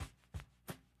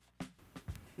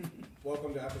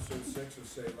Welcome to episode 6 of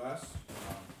Say Less.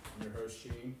 I'm your host,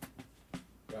 Sheen.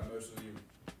 Got most of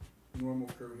the normal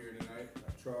crew here tonight.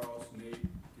 Got Charles, Nate,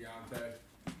 Deontay.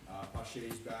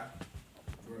 Pache's back.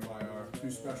 Joined by our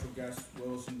two special guests,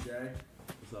 Willis and Jay.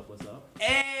 What's up?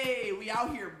 Hey, we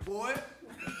out here, boy.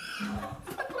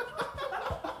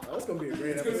 That's gonna be a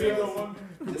great It's episode.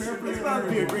 It's about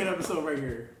to be a great episode right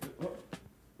here.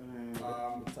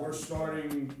 We're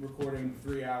starting recording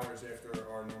 3 hours after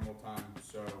our normal time,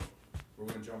 so we're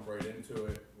going to jump right into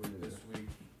it. This week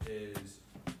is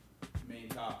main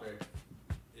topic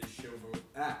is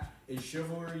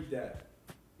chivalry dead?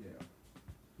 Yeah.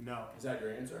 No. Is that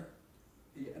your answer?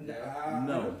 Yeah,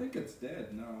 No. I don't think it's dead.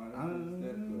 No, I don't think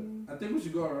it's dead. But I think we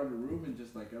should go around the room and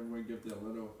just like everyone give their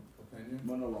little Opinion?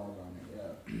 monologue on it.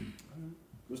 Yeah.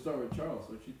 We'll start with Charles.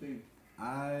 What you think?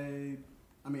 I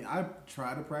mean, I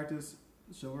try to practice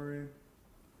chivalry.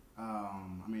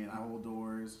 I hold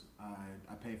doors.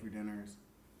 I pay for dinners.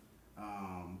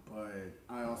 But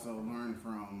I also learn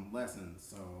from lessons.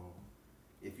 So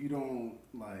if you don't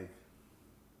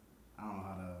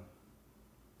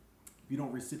if you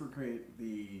don't reciprocate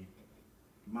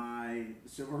my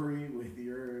chivalry with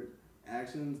your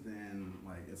actions, then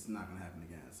it's not gonna happen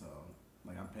again. So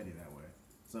I'm petty that way.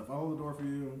 So if I hold the door for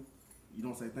you, you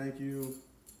don't say thank you.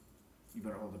 You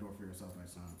better hold the door for yourself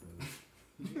next time.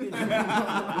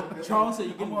 Charles said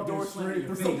you get I'm the walking door slammed in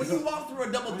your straight So face. when you walk through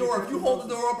a double door, if you hold the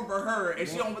door open for her and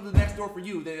she don't open the next door for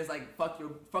you, then it's like fuck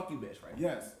you, bitch, right?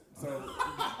 Yes. So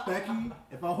Becky,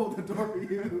 if I hold the door for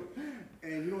you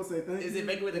and you don't say thank you, Is it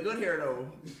Becky with the good hair though?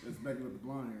 it's Becky with the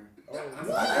blonde hair.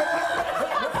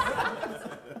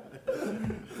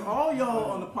 For all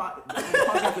y'all on the podcast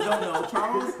that don't know,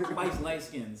 Charles likes light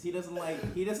skins. He doesn't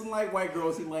like white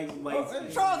girls. He likes light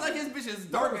skins. Charles like his bitch is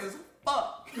dark as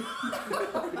fuck.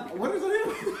 What is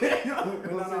it?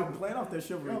 No, I'm playing off that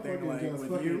chivalry Y'all thing fucking like just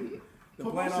with fucking you. The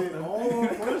Put playing my off shit the all on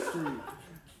First Street.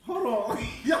 Hold on.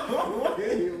 Yo,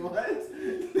 wait, what?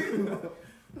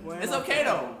 It's okay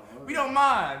though. We don't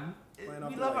mind. Playing off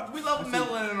We the love lights. we love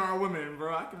melanin in our women,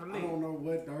 bro. I can I relate. don't know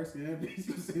what dark skin bitch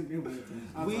you seen me with.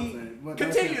 We-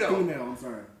 Continue, though. Female, I'm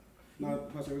sorry. No,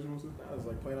 Pasha, what you want to say? I was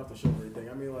like playing off the chivalry thing.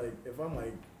 I mean, like if I'm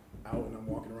like out and I'm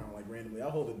walking around like randomly, I'll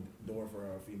hold the door for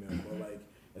a female. But like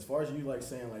as far as you like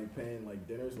saying like paying like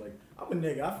dinners, like I'm a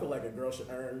nigga. I feel like a girl should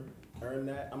earn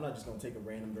that. I'm not just gonna take a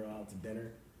random girl out to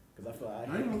dinner because I feel like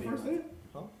I Not even on first date?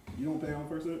 Huh? You don't pay on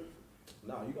first date?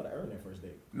 No, you gotta earn that first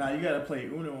date. Nah, you gotta play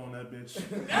Uno on that bitch.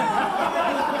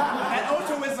 That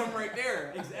altruism right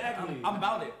there. Exactly. I'm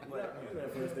about it.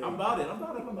 I'm about it.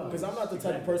 Because I'm not the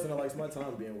type of person that likes my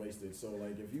time being wasted. So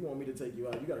like, if you want me to take you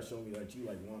out, you gotta show me that you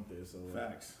like want this. So like,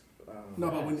 Facts. No,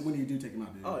 but when you do take him out,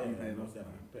 Oh yeah, you pay most those.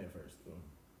 definitely paying first. So.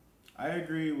 I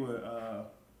agree with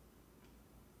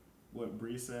what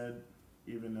Bree said,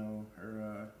 even though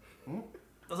her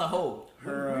That's a hoe.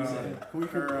 Can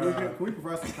we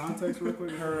provide some context real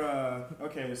quick?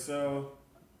 okay, so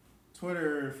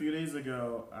Twitter a few days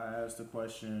ago I asked the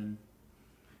question,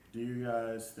 do you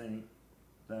guys think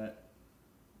that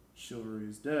chivalry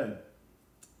is dead?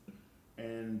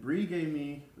 And Bree gave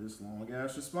me this long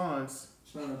ass response,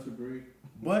 Shout out to Bree.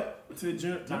 but to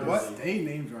what? Stay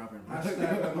name dropping, bro.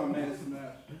 Hashtag my man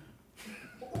Smash.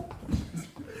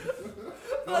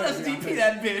 Let us DP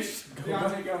that bitch.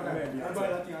 Deontay, go ahead.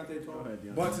 Everybody let Deontay talk.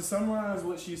 But to summarize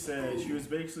what she said, she was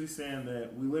basically saying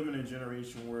that we live in a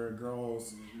generation where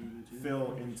girls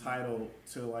feel entitled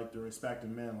to like the respect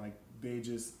of men. Like they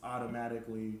just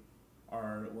automatically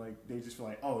are like, they just feel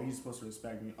like, oh, he's supposed to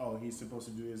respect me. Oh, he's supposed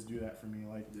to do this, do that for me.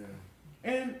 Like, Yeah.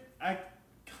 and I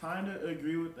kind of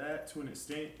agree with that to an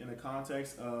extent in the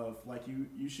context of like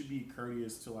you should be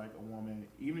courteous to like a woman,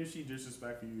 even if she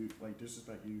disrespect you,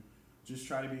 just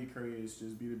try to be courteous,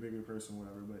 just be the bigger person,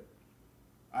 whatever. But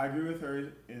I agree with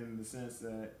her in the sense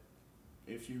that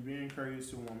if you're being courteous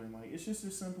to a woman, like it's just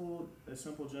a simple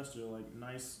gesture, like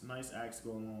nice acts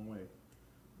go a long way.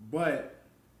 But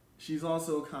she's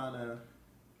also kind of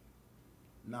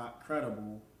not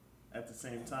credible at the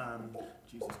same time.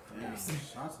 Jesus Christ.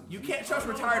 You can't trust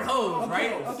retired hoes,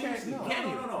 right? Okay, Can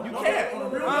you? no. You Okay, can't. on a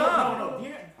real Uh-uh. no.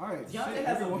 All right. Deontay shit,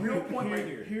 has a everyone- real point right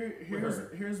here.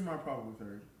 Here's my problem with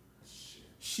her.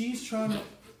 She's trying to.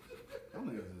 Y'all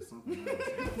niggas is something else.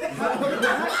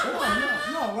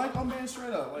 No, like I'm being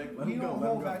straight up. Like Let we him don't go, let him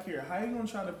hold go. back here. How you gonna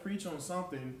try to preach on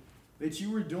something that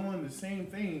you were doing the same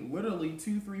thing literally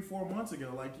 2, 3, 4 months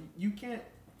ago? Like you can't.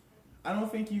 I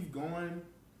don't think you've gone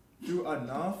through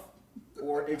enough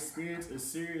or experienced a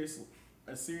serious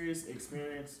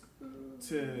experience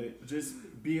to just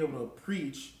be able to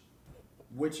preach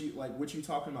what you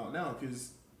talking about now.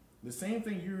 Because the same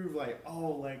thing you're like,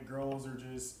 oh, like girls are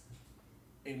just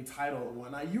entitled and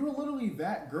whatnot. You were literally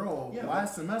that girl Yeah,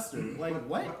 last semester. Like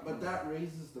what? But that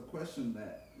raises the question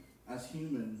that, as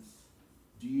humans,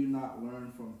 do you not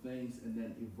learn from things and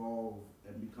then evolve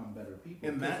and become better people?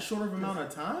 In that short of amount of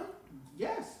time?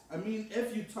 Yes. I mean,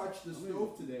 if you touch the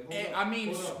stove today,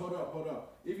 hold up.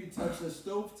 If you touch the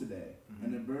stove today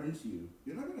and it burns you,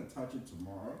 you're not gonna touch it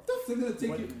tomorrow. It's not gonna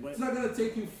take you. It's not gonna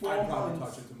take you 4 I'd probably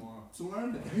months touch it tomorrow. to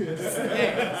learn that.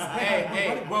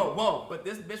 hey, whoa. But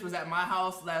this bitch was at my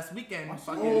house last weekend.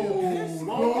 Fucking.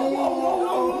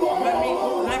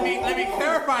 Let me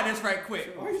clarify this right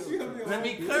quick. Let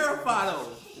me clarify though.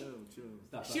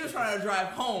 She was trying to drive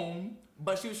home,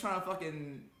 but she was trying to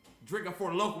fucking drink a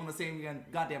Four Loko in the same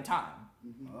goddamn time.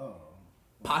 Oh.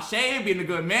 Pache, being a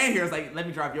good man here, is like, let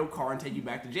me drive your car and take you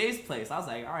back to Jay's place. I was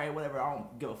like, all right, whatever, I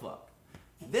don't give a fuck.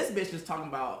 This bitch is talking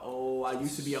about, oh, I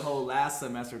used to be a hoe last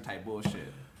semester type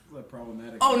bullshit. Like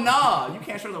problematic. Oh, nah, you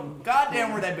can't show the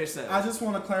goddamn word that bitch said. I just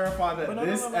want to clarify that But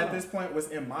no. at this point was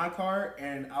in my car,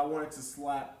 and I wanted to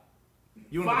slap.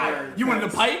 You wanted the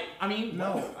pipe? I mean,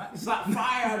 No. Slap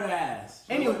fire out of the ass.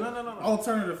 Anyway, No.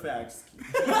 alternative facts.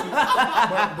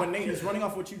 But Nate, it's running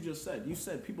off what you just said. You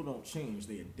said people don't change;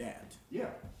 they adapt. Yeah.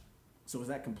 So is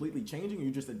that completely changing, or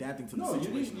you're just adapting to the No, you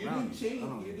situation didn't around change. I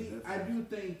don't You think didn't, that's- I do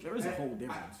think There is a whole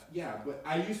difference. Yeah, but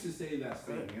I used to say that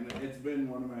saying, and it's been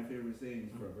one of my favorite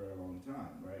sayings for a very long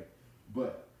time, right?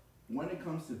 But when it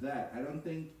comes to that, I don't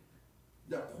think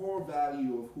the core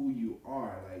value of who you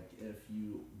are, like if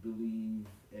you believe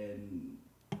in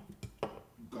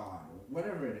God or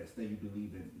whatever it is that you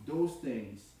believe in, those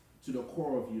things to the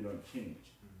core of you don't change.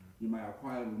 You might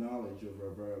acquire knowledge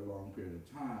over a very long period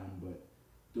of time, but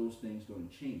those things don't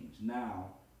change.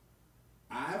 Now,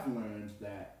 I've learned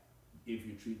that if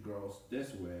you treat girls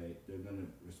this way, they're gonna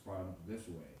respond this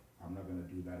way. I'm not gonna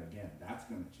do that again. That's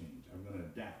gonna change. I'm gonna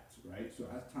adapt, right? So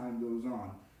as time goes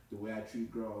on, the way I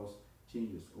treat girls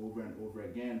changes over and over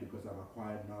again because I've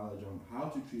acquired knowledge on how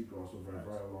to treat girls over a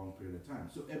very long period of time.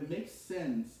 So it makes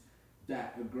sense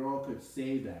that a girl could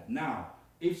say that. Now,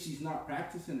 if she's not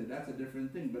practicing it, that's a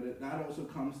different thing. But that also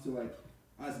comes to like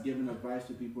us giving advice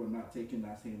to people and not taking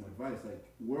that same advice. Like,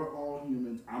 we're all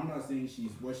humans. I'm not saying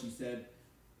what she said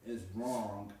is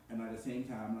wrong, and at the same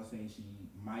time, I'm not saying she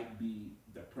might be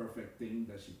the perfect thing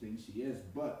that she thinks she is,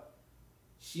 but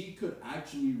she could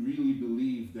actually really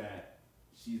believe that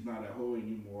she's not a hoe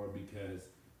anymore because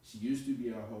she used to be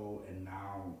a hoe and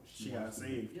now She wants got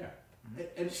to be- saved. Yeah.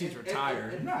 And She's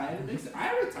retired. And it makes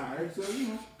I retired, so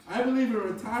I believe in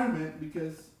retirement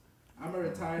because I'm a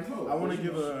retired hoe. I want to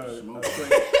give a Smoke.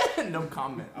 quick. no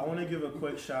comment. I want to give a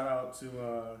quick shout out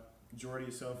to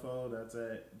Jordy Sofo. That's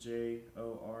at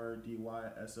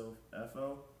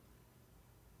JORDYSOFO.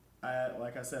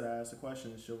 Like I said, I asked a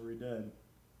question. Is chivalry dead?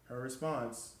 Her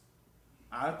response,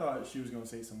 I thought she was gonna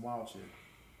say some wild shit.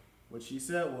 What she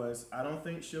said was, I don't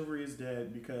think chivalry is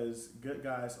dead because good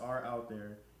guys are out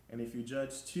there, and if you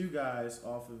judge 2 guys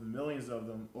off of millions of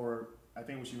them, or I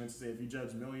think what she meant to say, if you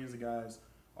judge millions of guys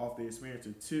off the experience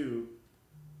of 2,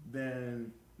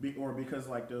 then because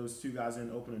like those 2 guys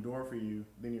didn't open a door for you,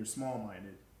 then you're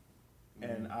small-minded.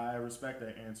 And I respect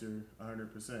that answer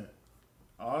 100%.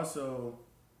 I also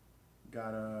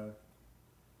got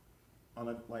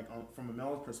from a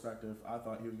male's perspective, I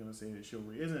thought he was gonna say that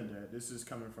chivalry isn't dead. This is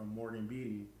coming from Morgan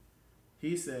Beatty.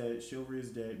 He said chivalry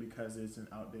is dead because it's an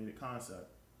outdated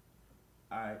concept.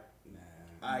 I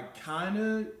kind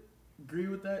of agree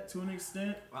with that to an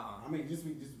extent. I mean, just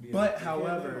be. But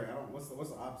however, what's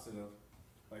the opposite of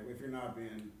like if you're not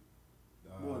being?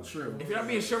 Well, true. If you're not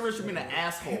being chivalrous, you're being an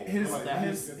asshole.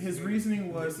 His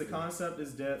reasoning was the concept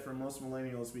is dead for most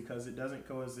millennials because it doesn't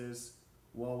coexist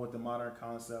well with the modern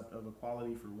concept of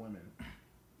equality for women.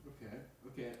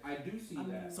 Okay, I do see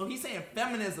that. So he's saying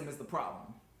feminism is the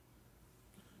problem.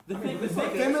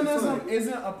 Feminism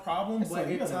isn't a problem, but like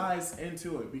it you gotta- ties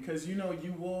into it because you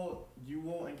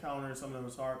will encounter some of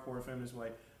those hardcore feminists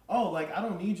like, oh, like I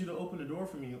don't need you to open the door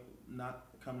for me. Not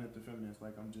coming at the feminists,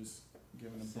 like I'm just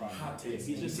giving them props. Hot takes.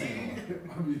 He's just saying.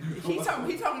 He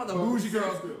talking about the bougie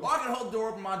girls. Well, I can hold the door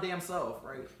open my damn self,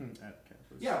 right? At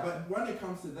campus. Yeah, but when it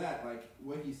comes to that, like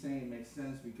what he's saying makes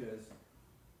sense because,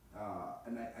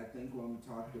 and I think when we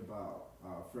talked about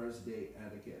first date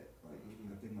etiquette, like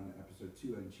I think on episode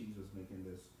 2, and Cheese was making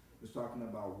this, was talking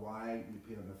about why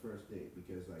we pay on the first date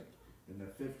because like in the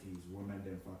 50s, women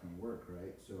didn't fucking work,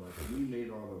 right? So like we made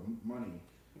all the money,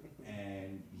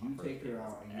 and you take her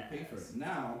out and you pay for it.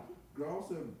 Now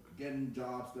girls are getting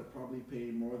jobs that probably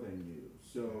pay more than you,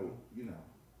 so you know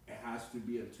it has to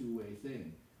be a two-way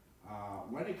thing.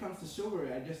 When it comes to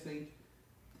chivalry, I just think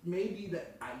maybe the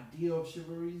idea of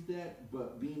chivalry is that,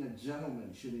 but being a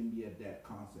gentleman shouldn't be a dead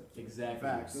concept. Exactly.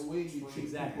 Facts. The way you treat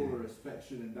Exactly. people with respect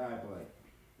shouldn't die, but like,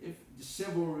 if the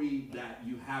chivalry that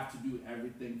you have to do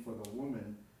everything for the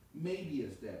woman, maybe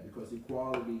it's that, because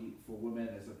equality for women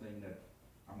is a thing that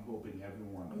I'm hoping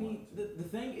everyone I mean, wants. the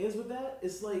thing is with that,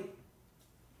 it's like,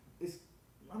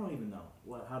 I don't even know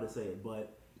how to say it,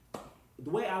 but the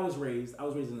way I was raised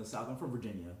in the South. I'm from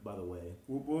Virginia, by the way.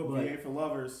 Whoop whoop, But- BA for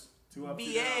lovers. 2 up, 2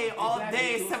 down. BA all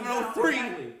day, So 703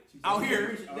 exactly. out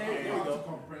here. There you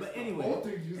go. But anyway, Both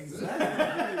things you said.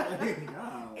 Exactly.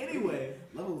 Wow. anyway,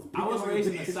 Levels I was picking raised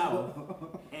up in the the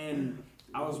South, and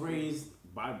I was raised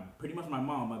by pretty much my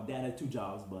mom. My dad had 2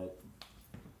 jobs, but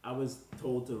I was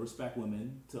told to respect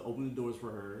women, to open the doors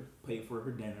for her, pay for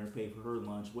her dinner, pay for her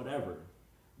lunch, whatever.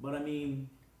 But I mean,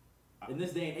 in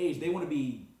this day and age, they want to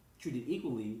be treated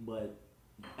equally, but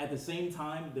at the same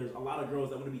time, there's a lot of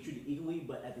girls that want to be treated equally,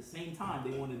 but at the same time,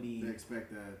 they want to be. They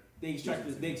expect that.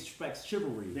 They expect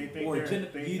chivalry They think or they're, you they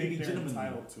to be think they're gentlemanly.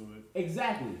 entitled to it.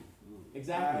 Exactly.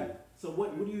 So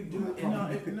what do you do? No, in no,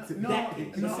 that-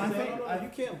 no, I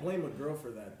think you can't blame a girl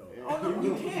for that though. Oh, no,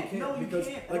 you can't. No, you because,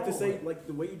 can't at like to all. say, like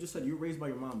the way you just said, you were raised by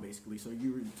your mom basically, so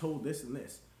you were told this and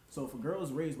this. So if a girl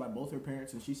is raised by both her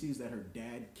parents and she sees that her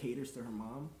dad caters to her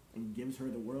mom and gives her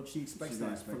the world, she expects She's that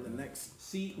gonna expect from the that. next.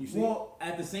 See, You see? well,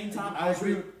 at the same time, I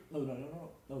agree. No,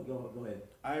 go ahead.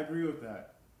 I agree with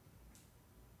that.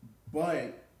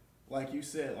 But like you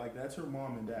said, like that's her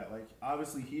mom and dad. Like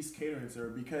obviously he's catering to her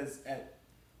because at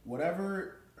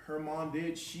whatever her mom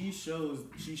did, she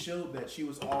showed that she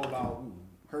was all about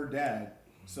her dad.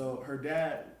 So her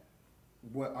dad,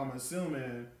 what I'm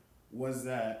assuming was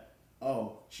that,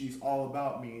 oh, she's all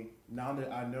about me. Now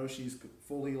that I know she's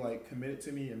fully like committed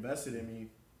to me, invested in me,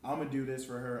 I'm gonna do this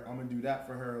for her. I'm gonna do that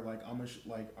for her. Like I'm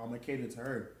gonna cater to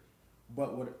her.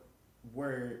 But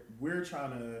where we're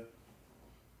trying to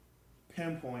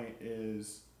pinpoint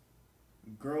is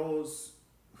girls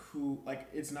who, like,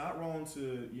 it's not wrong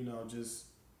to, you know, just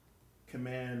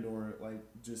command or like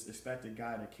just expect a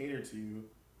guy to cater to you,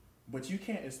 but you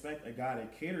can't expect a guy to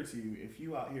cater to you if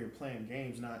you out here playing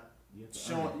games, not You have to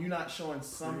showing, you're not showing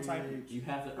some type of. You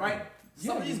have to Right?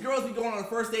 Some Yeah, of these girls be going on a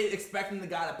first date expecting the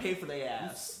guy to pay for their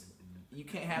ass. You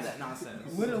can't have that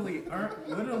nonsense. Literally earn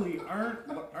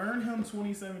him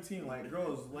 2017. Like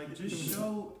girls, like just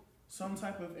show some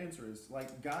type of interest.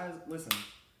 Like guys, listen,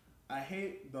 I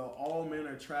hate the all men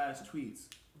are trash tweets.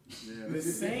 Yeah.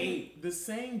 The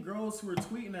same girls who are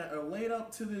tweeting that are laid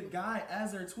up to the guy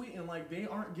as they're tweeting. Like they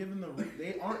aren't giving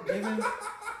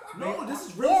No, this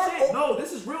is real shit. No,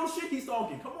 this is real shit. He's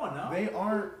talking. Come on now.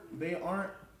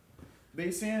 They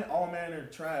saying all men are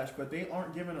trash, but they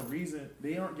aren't giving a reason.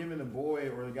 They aren't giving the boy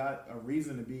or the guy a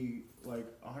reason to be like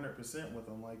 100% with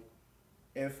them. Like,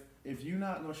 if you're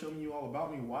not gonna show me you all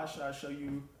about me, why should I show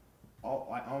you?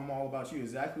 I'm all about you.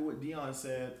 Exactly what Dion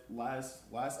said last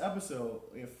episode.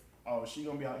 If she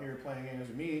gonna be out here playing games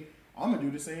with me, I'm gonna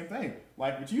do the same thing.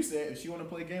 Like what you said, if she wanna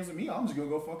play games with me, I'm just gonna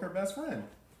go fuck her best friend.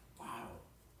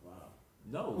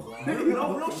 No,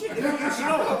 real shit.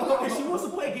 If she wants to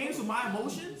play games with my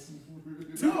emotions,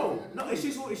 no. If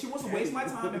she wants to waste my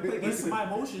time and play games with my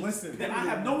emotions, then I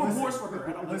have no remorse for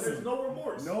her. There's no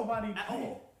remorse. Nobody at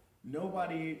all.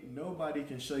 Nobody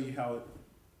can show you how it.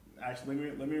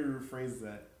 Actually, let me rephrase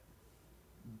that.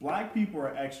 Black people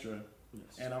are extra,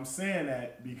 and I'm saying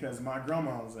that because my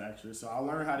grandma was extra, so I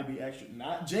learned how to be extra,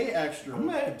 not J extra. I'm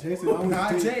mad at Jason.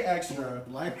 Not J extra.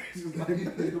 Black.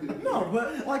 No,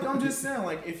 but like I'm just saying,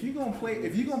 like if you gonna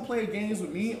play games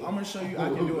with me, I'm gonna show you I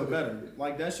can do it better.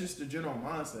 Like that's just the general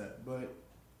mindset. But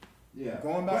Yeah.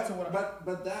 Going back to what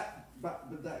but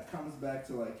that comes back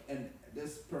to like, and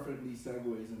this perfectly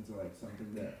segues into like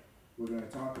something that we're gonna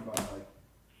talk about. Like,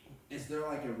 is there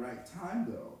like a right time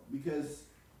though? Because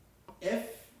if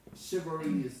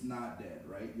chivalry is not dead,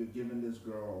 right? You're giving this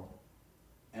girl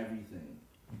everything.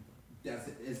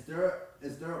 Is there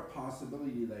a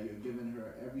possibility that you're giving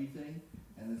her everything,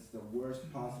 and it's the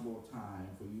worst possible time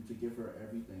for you to give her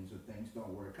everything so things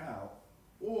don't work out,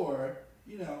 or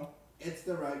it's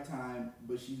the right time,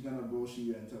 but she's gonna bullshit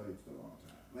you until it's the wrong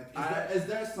time. Like, is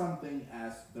there something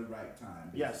as the right time?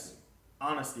 Basically? yes,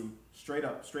 honesty, straight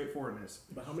up, straightforwardness.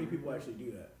 But how many people actually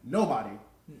do that? Nobody.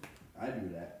 I do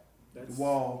that. That's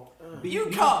Well, You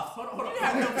cuff. Hold on. You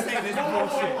have no say in this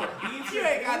bullshit. You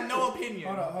ain't got no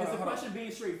opinion. hold Is the on. question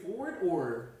being straightforward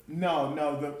or? No.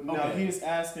 Okay. He's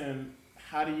asking,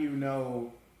 how do you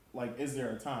know? Like, is there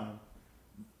a time?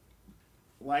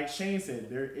 Like Shane said,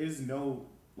 there is no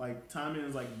like timing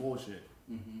is like bullshit.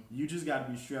 Mm-hmm. You just got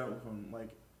to be straight up with him. Like,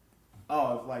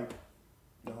 oh, if like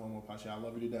go home with Pache. I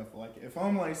love you to death. Like if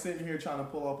I'm like sitting here trying to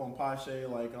pull up on Pache,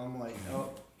 like I'm like, oh.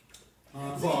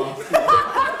 Pause.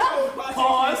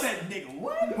 Nigga,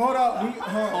 what? Hold up.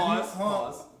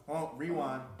 Pause.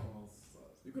 Rewind.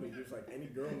 You could have used like any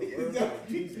girl in the world. Like,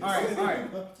 Jesus. All right.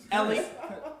 Ellie.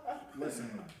 Listen.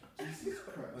 Jesus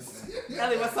Christ.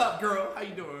 Ellie, what's up, girl? How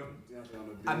you doing?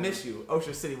 I miss you.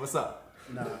 Ocean City, what's up?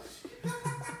 Nah.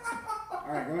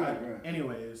 Alright, go ahead.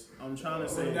 Anyways, I'm trying to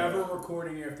say. We're never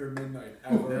recording after midnight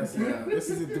ever. This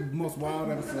is the most wild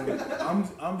episode.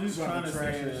 I'm just trying to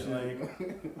say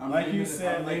that, like you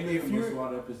said, like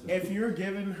if you're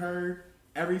giving her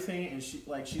everything and she's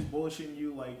bullshitting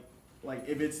you, like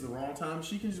if it's the wrong time,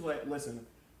 she can just like, listen,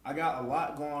 I got a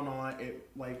lot going on. If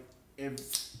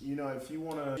you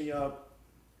want to me up,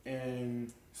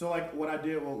 and so like what I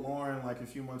did with Lauren like a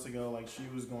few months ago, like she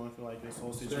was going through like this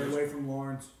whole Stay situation. away from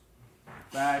Lawrence.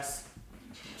 Facts.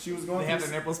 She was going They through. have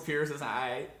their nipples pierced. It's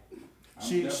alright.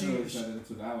 I'm definitely excited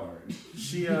to that already.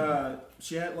 She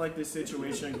had like this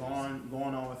situation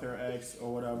going on with her ex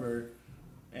or whatever,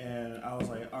 and I was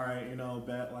like, all right,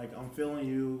 bet like I'm feeling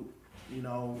you,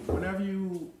 whenever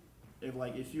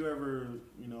if you ever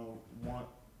want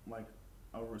like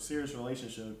a serious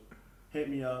relationship, hit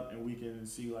me up and we can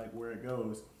see like where it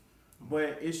goes.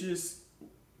 But it's just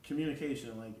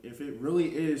communication. Like if it really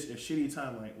is a shitty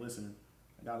time, like listen,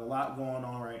 I got a lot going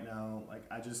on right now. Like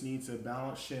I just need to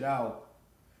balance shit out.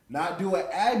 Not do what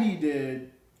Abby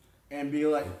did and be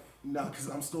like, no, because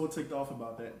I'm still ticked off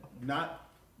about that.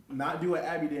 Not do what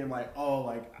Abby did and like, oh,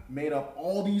 like made up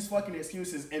all these fucking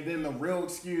excuses and then the real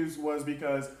excuse was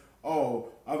because, oh,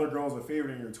 other girls are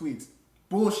favoriting your tweets.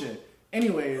 Bullshit.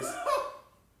 Anyways.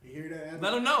 You hear that, Abby?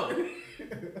 Let them know.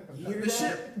 The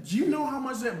shit, do you know how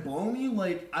much that blow me?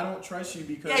 Like, I don't trust you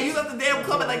because... Yeah, you left the damn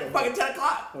club at like fucking 10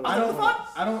 o'clock. I What the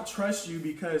fuck? don't trust you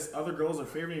because other girls are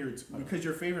favoring because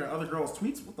you're favoring other girls'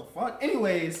 tweets. What the fuck?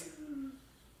 Anyways,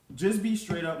 just be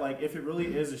straight up. Like, if it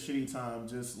really is a shitty time,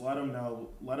 just let them know.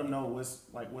 Let them know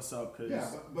what's up. Cause Yeah,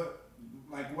 but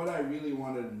like what I really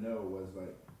wanted to know was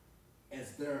like,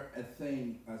 is there a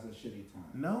thing as a shitty time?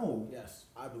 no. Yes,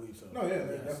 I believe so. No, yeah,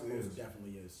 there Yes, definitely most is.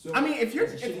 definitely is. So, I mean, if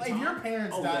As a shitty time? your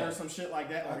parents Oh, died yeah. or some shit like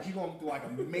that, like you going through like a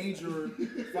major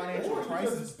financial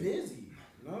crisis. busy.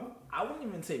 No? I wouldn't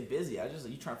even say busy. I just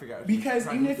you trying to figure out. Because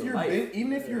trying to even live your life.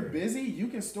 if you're busy, you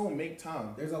can still make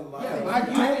time. There's a lot. Yeah, I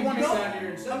don't want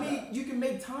to. I mean, you can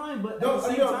make time, but No, at the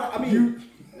same no, time, I mean,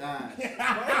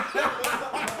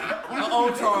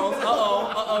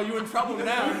 Charles. You in trouble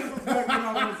now.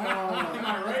 Am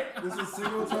I right? This is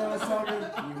single Charles talking.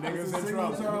 You niggas in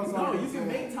trouble. Charles no, talking. you can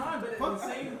make time, but at the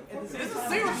same This is time,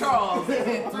 single Charles.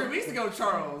 3 weeks ago,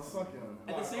 Charles.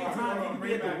 at the same time, you can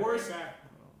be at the worst.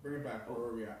 Bring it back. Where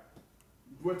are we at?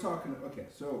 we're talking. Okay,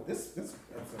 so This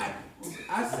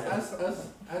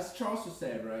as Charles has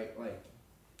said, right? Like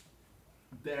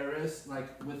there is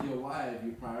like with your life,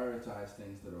 you prioritize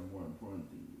things that are more important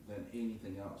to you than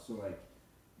anything else. So like,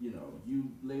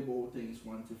 you label things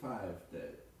 1 to 5,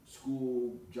 that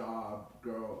school, job,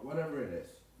 girl, whatever it is,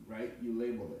 right? You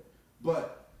label it.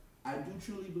 But I do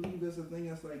truly believe there's a thing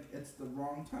that's like it's the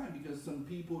wrong time because some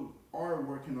people are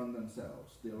working on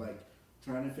themselves. They're like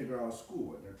trying to figure out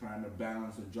school and they're trying to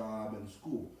balance a job and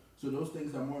school. So those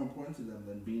things are more important to them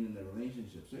than being in a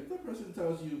relationship. So if the person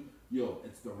tells you, yo,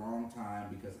 it's the wrong time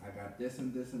because I got this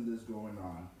and this and this going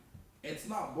on, it's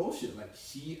not bullshit. Like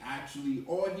she actually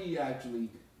or he actually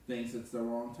thinks it's the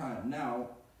wrong time. Now,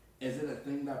 is it a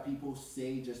thing that people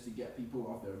say just to get people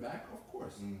off their back? Of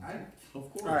course.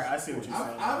 Of course. All right, I see what you're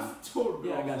saying. I've told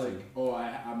Yeah, I girls got like, you. oh,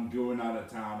 I'm going out of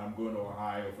town. I'm going to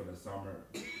Ohio for the summer.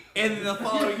 And then the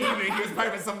following evening, he was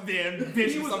piping some damn bitch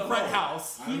He in was some a front hoe.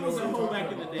 house. He was a hoe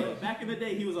back in the day. Back in the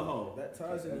day, he was a hoe. That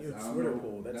ties in your I don't Twitter know.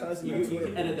 poll. That That's- ties in You, your you Twitter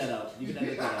can poll. edit that out. You can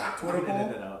edit that out. Twitter You can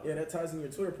edit poll? that out. Yeah, that ties in your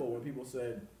Twitter poll when people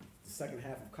said the second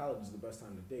half of college is the best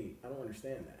time to date. I don't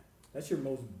understand that. That's your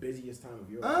most busiest time of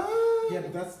your life. Yeah,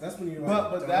 but that's when you're.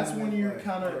 But like, that's done when with, you're like,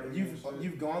 kind of partying and shit.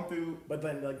 you've gone through. But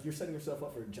then, like, you're setting yourself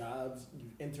up for jobs, you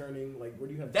interning. Like, where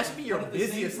do you have? That should be your But at the same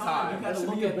busiest You time. gotta That should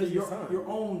look be your at busiest time. your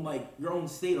own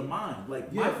state of mind.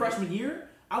 Like my Yeah. freshman year,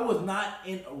 I was not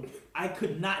I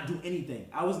could not do anything.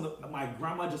 I was my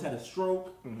grandma just had a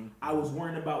stroke. I was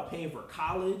worrying about paying for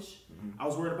college. I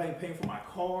was worried about paying for my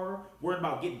car. Worried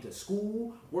about getting to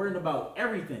school. Worrying about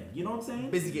everything. You know what I'm saying?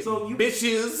 Busy getting so you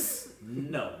bitches.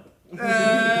 no.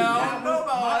 I don't know about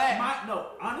all that. No,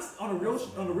 honest on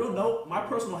a real note, my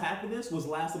personal happiness was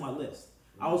last on my list.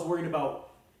 I was worried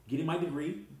about getting my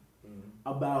degree,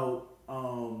 about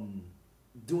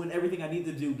doing everything I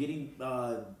needed to do, getting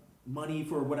money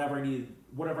for whatever I needed,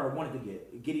 whatever I wanted to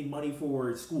get, getting money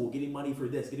for school, getting money for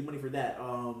this, getting money for that,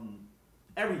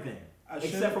 everything.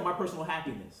 except for my personal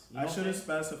happiness. You know I what should I'm have saying?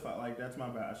 specified. Like that's my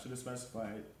bad. I should have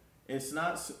specified. It's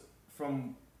not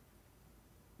from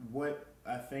what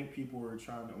I think people were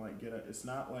trying to like get at. It's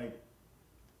not like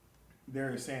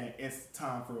they're saying it's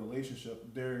time for a relationship.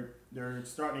 They're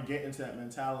starting to get into that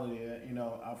mentality that, you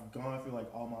know, I've gone through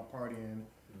like all my partying.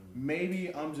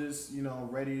 Maybe I'm just, you know,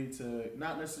 ready to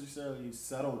not necessarily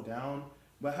settle down,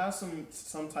 but have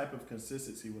some type of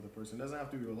consistency with a person. It doesn't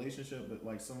have to be a relationship, but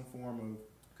like some form of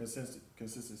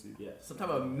consistency. Yes. Some type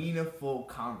of meaningful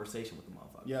conversation with the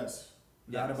motherfucker. Yes.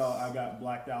 Not Yes. about I got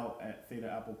blacked out at Theta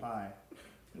Apple Pie.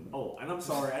 Oh, and I'm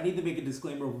sorry. I need to make a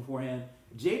disclaimer beforehand.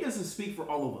 Jay doesn't speak for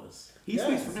all of us. He Yes.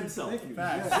 speaks for himself. Thank you.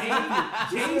 Facts.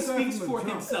 Yes. Jay Yes. speaks From for the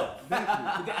jump. himself.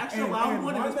 Thank you. The extra And- loud and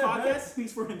one in run this that podcast back.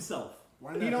 speaks for himself.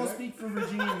 Why He not don't back? speak for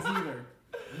Virginians either.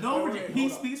 No, Wait, he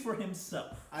hold on. speaks for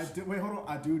himself. I do. Wait, hold on.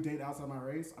 I do date outside my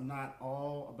race. I'm not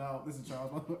all about. This is Charles.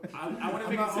 By the way. I want to I'm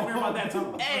make a not disclaimer all about that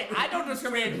too. Hey, I don't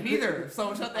discriminate neither,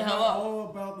 so shut the I'm hell not up. all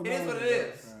about the It is what money.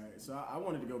 it is. All right, so I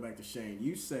wanted to go back to Shane.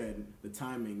 You said the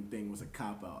timing thing was a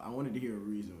cop out. I wanted to hear a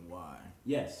reason why.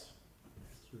 Yes.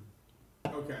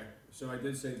 Okay, so I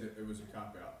did say that it was a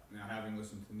cop out. Now, having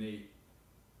listened to Nate,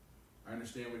 I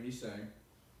understand what he's saying,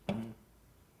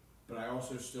 but I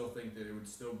also still think that it would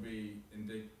still be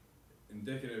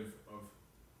indicative of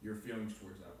your feelings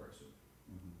towards that person.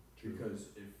 Because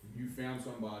if you found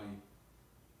somebody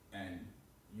and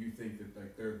you think that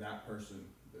like they're that person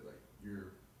that like you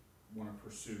want to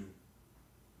pursue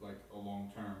like a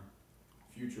long-term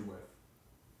future with,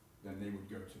 then they would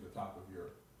go to the top of your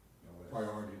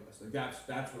priority list. Like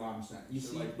that's what I'm saying. You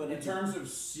So, see, like, but in if- terms of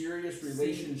serious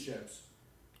relationships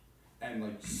and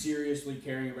like seriously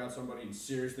caring about somebody and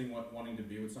seriously wanting to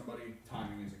be with somebody,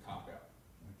 timing is a cop out.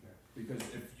 Okay. Because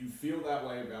if you feel that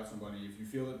way about somebody, if you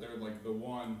feel that they're like the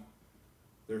one,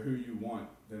 they're who you want,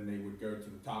 then they would go to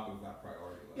the top of that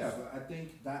priority list. Yeah, but I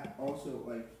think that also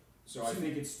like So I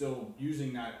think it's still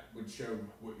using that would show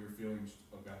what your feelings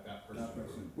about that person, That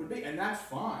person. would be, and that's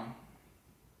fine.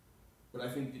 But I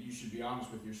think that you should be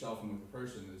honest with yourself and with the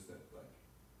person is that like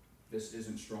this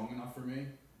isn't strong enough for me.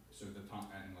 So the time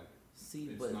and like See,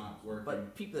 it's but not working.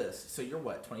 but peep this. So you're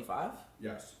what, 25?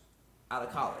 Yes, Out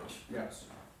of college. yes.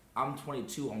 I'm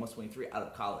 22, almost 23, out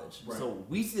of college. Right. So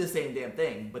we see the same damn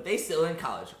thing, but they still in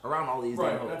college around all these damn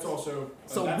Right. hoes. That's also.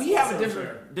 So that's we have a also different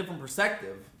fair. different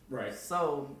perspective. Right.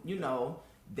 So, you know,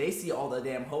 they see all the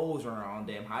damn hoes around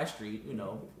damn high street, you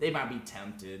know. They might be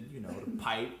tempted, you know, to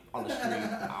pipe on the street.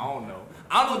 I don't know.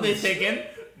 I don't know what they're thinking,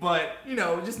 but, you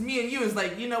know, just me and you is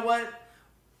like, you know what?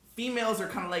 Females are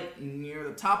kind of like near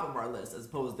the top of our list as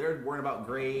opposed to they're worrying about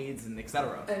grades and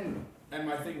etc. And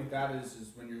my thing with that is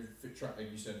when you're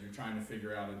like you said, you're trying to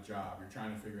figure out a job, you're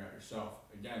trying to figure out yourself.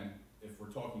 Again, if we're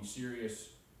talking serious,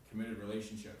 committed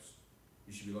relationships,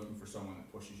 you should be looking for someone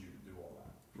that pushes you to do all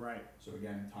that. Right. So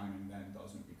again, timing then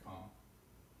doesn't become.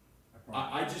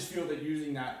 I just feel that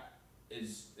using that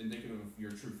is indicative of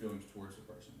your true feelings towards the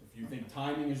person. If you think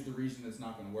timing is the reason it's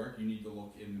not going to work, you need to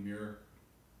look in the mirror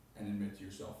and admit to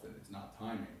yourself that it's not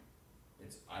timing.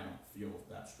 It's I don't feel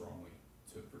that strongly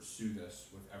to pursue this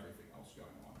with everything else going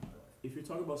on in my life. If you're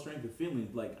talking about strength of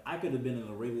feelings, like I could have been in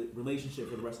a relationship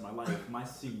for the rest of my life, my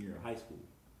senior year of high school,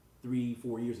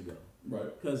 3-4 years ago.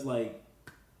 Right. Because like,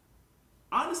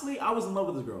 honestly, I was in love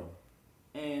with this girl,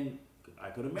 and I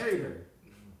could have married her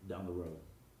down the road,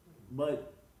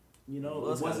 but you know,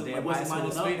 Well, it wasn't damn lining high school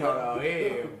up. sweetheart out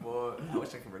here, boy. I wish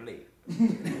I could relate.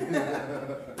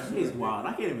 He's wild.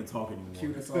 I can't even talk anymore.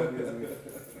 Cutest song music.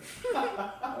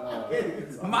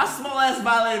 My small ass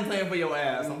violin playing for your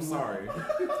ass. I'm sorry.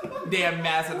 Damn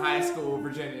Madison High School,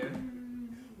 Virginia.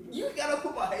 You gotta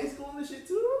put my high school in this shit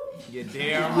too? You're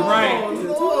damn right.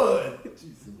 Oh,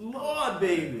 Lord,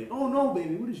 baby. Oh no,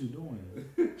 baby. What is you doing?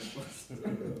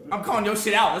 I'm calling your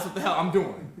shit out. That's what the hell I'm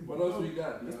doing. what else we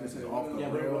got? This bitch is Yeah, off the Yeah,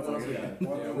 but rails. what else we got?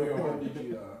 What did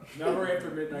you Never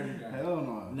after midnight again. Hell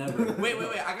no. Never. Wait.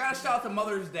 I gotta shout out to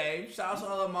Mother's Day. Shout out to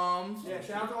all the moms. Yeah,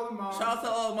 shout out to all the moms. Shout out to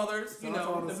all the mothers. You Shout out to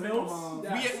all know, the the single milfs. moms.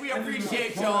 Yeah. We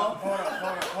appreciate y'all.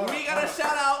 We gotta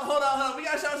shout out. Hold on. We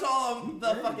gotta shout out to all of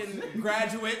the fucking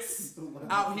graduates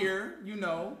out here. You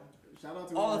know, Shout out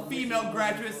to all the female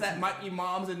graduates that might be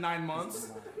moms in 9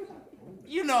 months.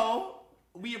 You know,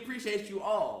 we appreciate you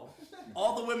all.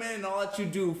 All the women and all that you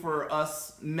do for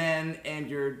us men and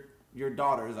your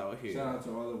daughters out Shout here. out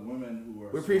to all the women who are.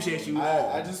 We appreciate you swallowing-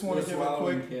 all. I just want We're to give a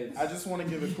swallowing quick. kids. I just want to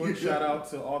give a quick shout out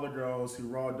to all the girls who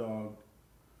raw dogged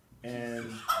and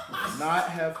not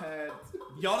have had.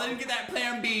 Y'all didn't get that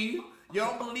plan B.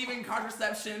 Y'all don't believe in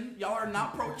contraception. Y'all are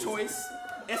not pro-choice.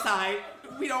 It's alright.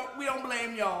 We don't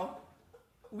blame y'all.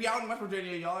 We out in West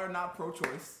Virginia. Y'all are not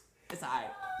pro-choice. It's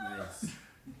alright. Nice.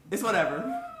 It's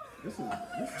whatever.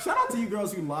 Shout out to you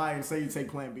girls who lie and say you take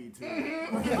Plan B too. Y'all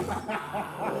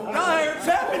ain't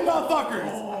trapping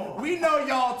motherfuckers. We know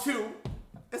y'all too.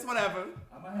 It's whatever.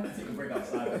 I might have to take a break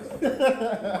outside.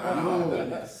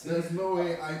 There's no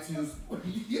way iTunes.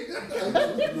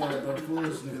 The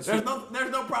foolishness.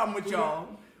 There's no problem with y'all.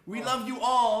 We love you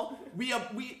all. We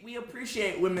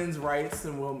appreciate women's rights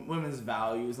and women's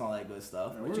values and all that good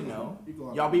stuff. But you know,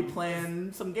 y'all be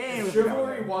playing some games.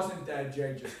 Chivalry wasn't dead.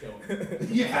 Jay just killed him.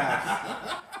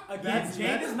 Again,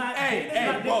 Jade is not. Hey, Jade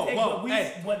does not whoa, dictate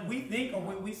whoa, what we think or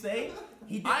what we say.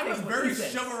 He I'm a dictates what very he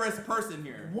says. chivalrous person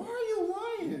here. Why are you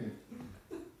lying?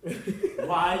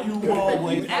 Why you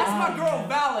always? Ask my girl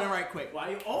Valen right quick. Why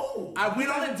you? Oh, I went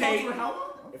on a date. For how long?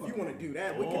 If you want to do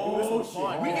that, we can do this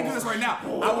on shit. We can do this right now.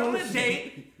 I went on a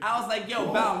date. I was like,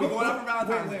 yo, Val, we going out for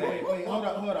Valentine's Day. Wait, hold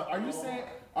up.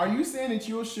 Are you saying that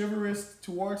you were chivalrous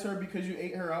towards her because you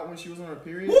ate her out when she was on her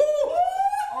period?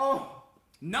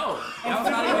 No, that was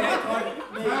not even it.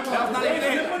 That was not even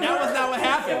it. That was not what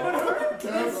happened.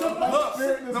 Look,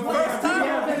 the first time I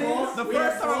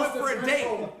went for a date,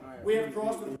 We have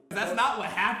crossed the. that's not what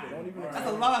happened. That's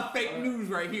a lot of fake news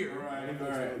right here.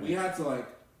 Alright, we had to like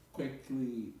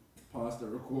quickly pause the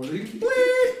recording.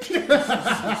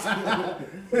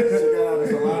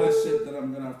 There's a lot of shit that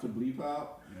I'm gonna have to bleep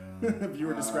out.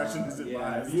 Viewer discretion is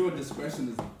advised. Viewer discretion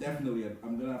is definitely.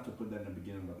 I'm gonna have to put that in the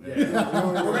beginning of the We're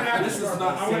gonna have This to is start.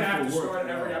 not I'm gonna safe have to for work, start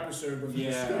no. every episode with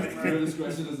viewer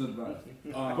discretion is advised.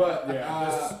 But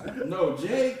No,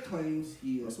 Jay claims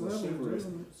he is a chivalrous.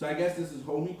 So I guess this is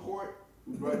homie court.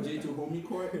 We brought Jay to homie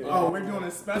court. Oh, we're doing a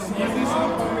special edition.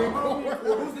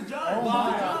 Who's the judge? Oh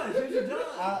my Who's the judge? Who's the judge?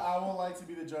 I would like to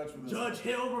be the judge for this. Judge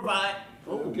Hill provide.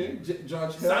 Okay,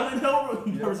 Judge Hill. Silent Hill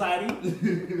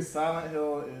presiding. Silent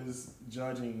Hill is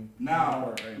judging Now,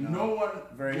 court right now. no one,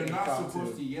 Very you're not impromptu.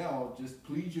 supposed to yell, just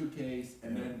plead your case,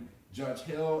 and then Judge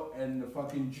Hill and the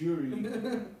fucking jury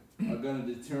are gonna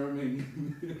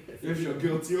determine if you're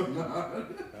guilty or not.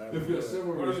 If you're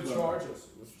civil what are the charges?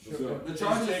 So, the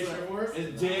charges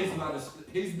is Jay's not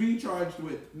he's being charged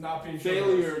with Not being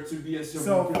failure to be a civil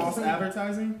So false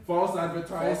advertising? false False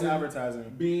advertising,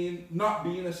 advertising. not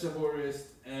being a chivalrous,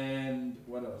 and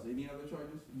what else? Any other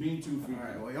charges? Being too frequent.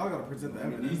 Alright, well, y'all gotta present the I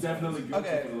mean, evidence. he's definitely guilty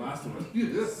Okay. for the last one.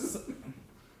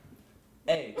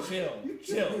 Hey, chill.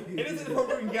 It isn't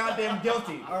appropriate and goddamn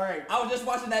guilty. All right. I was just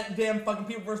watching that damn fucking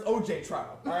People vs. OJ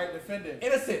trial. All right, defendant.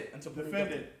 Innocent until proven guilty.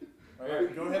 Defendant. All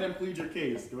right, go ahead and plead your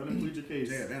case. Go ahead and plead your case.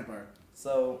 Jay, a vampire.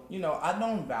 So, you know, I've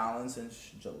known Valen since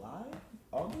July,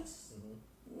 August,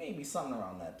 maybe something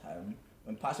around that time.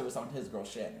 When Pasha was talking to his girl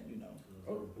Shannon, you know.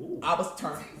 I was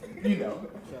turned, you know.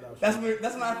 That's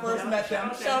when I first met them.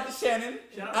 Shout out to Shannon,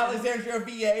 Alexandria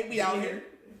VA. We out here.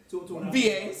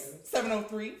 VAs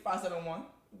 703-571.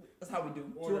 That's how we do.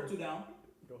 2 up, 2 down.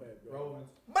 Go ahead. Relevant.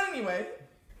 But anyway,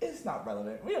 it's not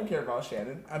relevant. We don't care about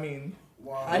Shannon. I mean,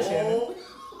 hi Shannon.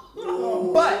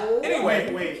 But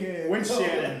anyway, Wait, which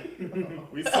Shannon?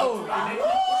 We but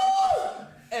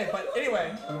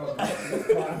anyway,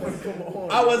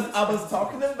 I was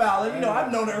talking to Valen. You know,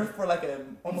 I've known her for like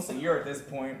almost a year at this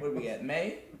point. What are we at,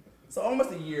 May? So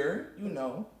almost a year, you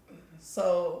know.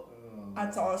 So I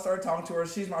started talking to her.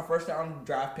 She's my first round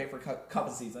draft pick for cup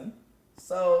of season.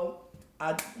 So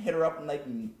I hit her up in like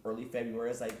early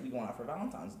February. It's like, we going out for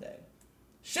Valentine's Day.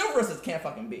 Chivalrous as can't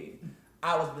fucking be.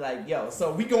 I was like, yo,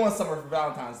 so we going somewhere for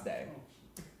Valentine's Day.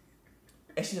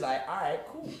 And she's like, all right,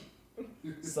 cool.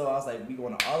 So I was like, we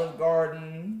going to Olive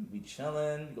Garden, we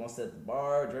chilling, we gonna sit at the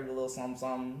bar, drink a little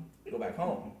something, go back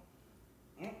home.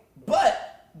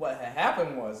 But what had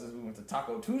happened was we went to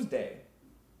Taco Tuesday,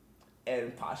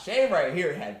 and Pache right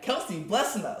here had Kelsey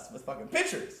blessing us with fucking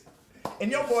pictures.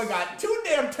 And your boy got too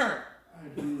damn turned. I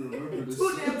do remember this.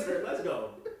 2 damn turn. Let's go.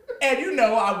 And you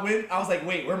know, I was like,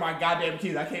 wait, where are my goddamn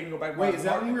keys? I can't even go back. Wait, is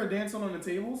that when you were dancing on the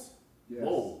tables? Yes.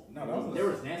 Whoa. No, there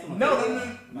was dancing on No.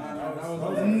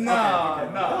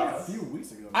 A few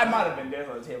weeks ago. I might have been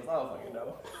dancing on the tables. I don't fucking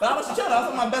know. But I was chilling. I was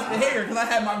on my best behavior because I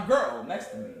had my girl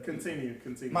next to me. Continue.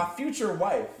 My future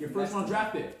wife. Your first round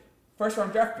draft pick. First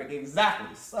round draft pick,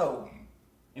 exactly. So,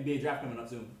 NBA draft coming up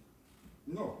soon.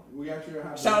 No, we actually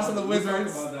have. shout out to the we talked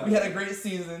Wizards. about that. We had a great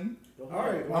season.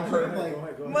 Alright, I'm hurt.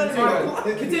 But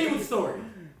anyway, Continue with the story.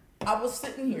 I was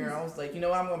sitting here. I was like, you know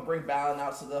what? I'm going to bring Valen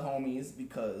out to the homies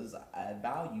because I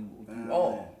value you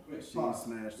all. Wait, She pause.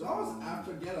 smashed That was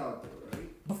after Get Out, though,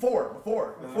 right? Before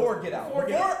Get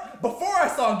Out. Before I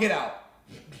saw Get Out,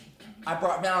 I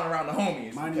brought Valen around the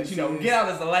homies. Mind Because, you you, know, she Get Out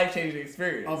is a life-changing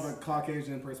experience. Of a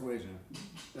Caucasian persuasion.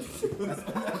 That's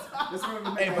what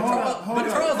I'm Hey, but Hold up.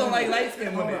 Charles don't like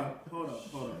light-skinned women. Hold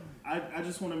up. I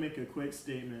just want to make a quick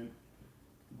statement.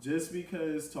 just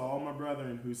because to all my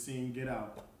brethren who've seen Get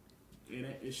Out,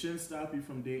 it shouldn't stop you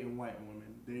from dating white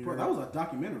women. Bro, that was a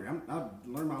documentary. I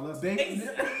learned my lesson.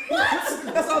 That's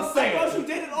what I'm saying. You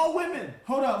dated all women.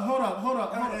 Hold up.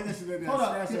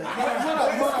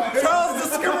 Charles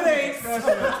discriminates.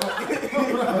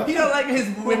 He don't like his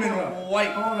women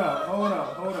white. Hold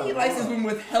up. He likes his women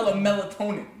with hella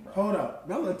melatonin. Hold up.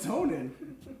 Melatonin.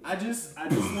 I just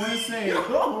want to say.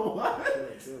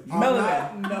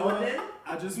 Melanin.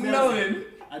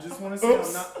 I just want to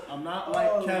say I'm not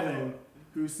like Kevin,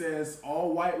 who says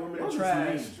all white women are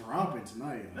trash. Dropping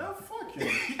tonight. No, fuck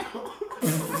him.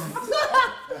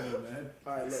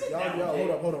 Alright, look,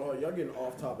 y'all hold on. Y'all getting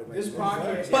off topic. This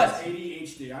podcast But- is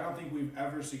ADHD. I don't think we've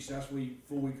ever successfully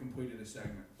fully completed a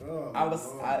segment.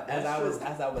 As I was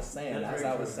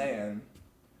saying,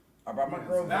 I brought my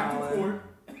girl Back to Valen. court.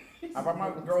 I brought my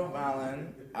girl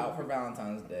Valen out for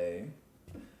Valentine's Day.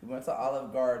 We went to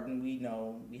Olive Garden.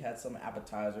 We had some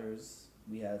appetizers.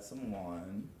 We had some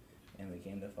wine, and we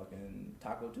came to fucking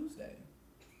Taco Tuesday.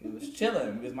 It was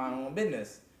chilling. We was minding our own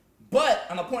business. But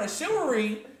on the point of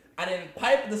chivalry, I didn't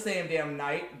pipe the same damn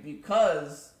night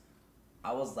because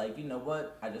I was like, you know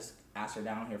what? I just asked her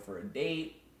down here for a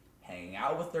date, hang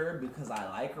out with her because I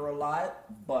like her a lot,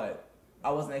 but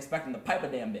I wasn't expecting to pipe a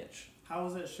damn bitch. How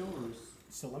was that shoulders?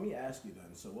 So let me ask you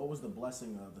then. So what was the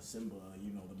blessing of the Simba?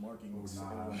 The markings.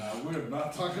 We're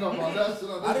not talking about that shit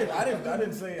on this. I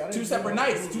didn't say. Two separate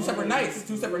nights.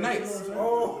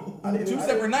 Oh, I didn't, Two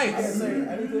separate nights. I didn't say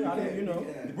anything. I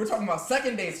didn't. We're talking about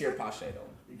second dates here, Pache, though.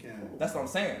 You can't. That's what I'm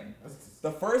saying.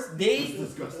 The first date,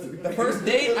 Disgusting. I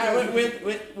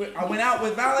went out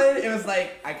with Valen. It was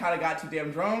like I kind of got too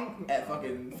damn drunk at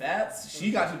fucking Fats.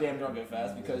 She got too damn drunk at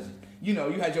Fats because you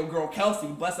had your girl Kelsey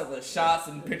blessed up with shots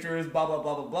and pictures, blah blah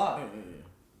blah blah blah.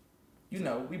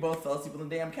 We both fell asleep on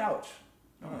the damn couch.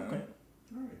 Okay.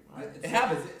 It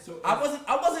happens.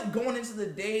 I wasn't going into the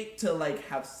date to like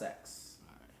have sex.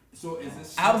 So is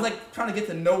this? I was like trying to get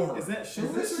to know her. Is that Is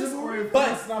chivalry? this chivalry? But-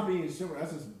 That's not being chivalry.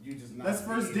 That's just you just not. That's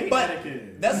first date But-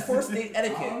 etiquette. That's first date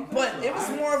etiquette. But it was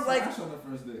more of like Smash on the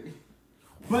first date.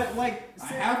 But like, I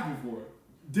have before.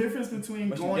 difference between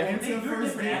But going you're into a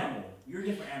first date. You're a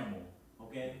different animal.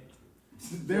 Okay.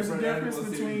 There's a Different difference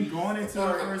animals between here. going into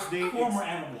a first date. Former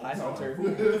animal. Hi, I'm sorry.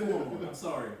 Hunter. Former. I'm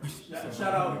sorry. Shout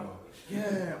out.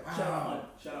 Yeah. Shout out.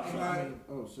 Shout out.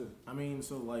 Oh shit. I mean,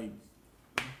 so like.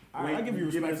 Wait, I give you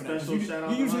give respect a for that. special shout out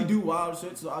You to usually mine? do wild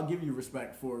shit, so I'll give you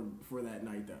respect for that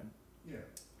night then.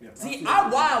 Yeah. See, I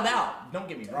wild out. Don't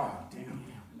get me wrong.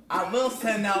 I will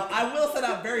send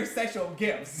out very sexual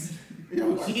gifts.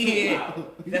 Yeah,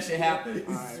 that shit happened.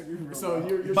 Alright. So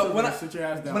you're But still when gonna I- sit your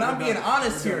ass down. when I'm We're being done.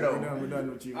 honest We're here, done. though. We're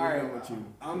done with you. All We're right. done with you.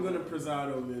 I'm gonna preside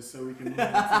over this so we can move on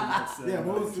to the next segment. Yeah.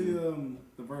 What was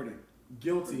the verdict?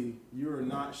 Guilty. You are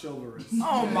not chivalrous.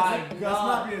 Oh my That's not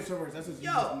god. being chivalrous. That's just you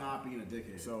Yo. just not being a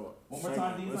dickhead. So One more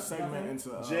time, let's please. segment into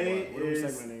Jay what are we is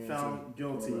segmenting into? found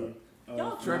guilty. of Y'all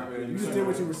not tripping. being You just did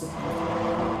chivalrous. what you were supposed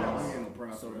to do. No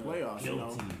problem. So playoffs, you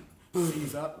know.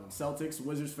 Seas up, Celtics,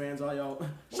 Wizards fans, all y'all.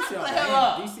 Shut the y'all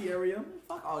hell in up. DC area.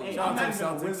 Fuck all you. Hey, Shout I'm out not to the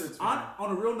even a Celtics. Wizards fan.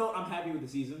 On a real note, I'm happy with the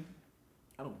season.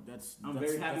 I don't. I'm That's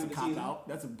very happy that's with a the cop season. out.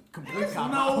 That's a complete There's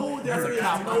cop no, out. there That's is a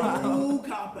cop out. no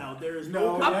cop out. There is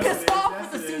no. No, I'm yes, pissed it is. off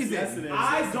Yes, with the it is. season. Yes, it is.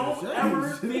 I Yes, it don't is. ever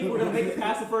think we're gonna make it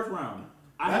past the first round.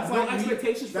 I have no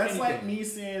expectations for That's anything. like me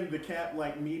saying the Cap,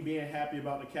 like me being happy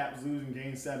about the Caps losing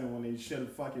Game 7 when they should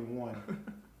have fucking won.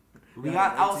 We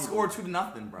got outscored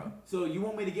 2-0, bro. So you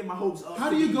want me to get my hopes up? How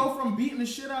to do you be- go from beating the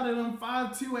shit out of them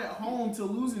 5-2 at home to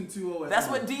losing 2-0 at That's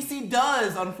home? what DC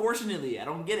does. Unfortunately, I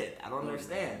don't get it. I don't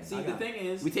understand. See, the thing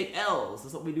is, We take L's.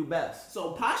 That's what we do best.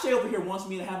 so Pache over here wants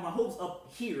me to have my hopes up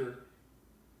here,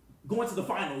 going to the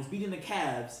finals, beating the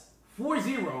Cavs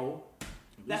 4-0.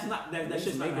 That's not that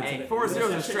shit's not gonna Hey, happen. 4-0 is a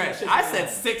That stretch. shit's I not said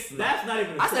gonna 6. happen. That's not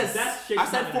even. A I stretch. said That shit's I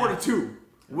said not gonna 4-2.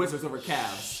 Wizards over Cavs.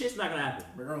 happen. Shit's not gonna happen.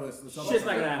 Regardless, the Celtics. Shit's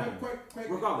not gonna happen. Quick.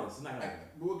 Regardless, it's not gonna happen.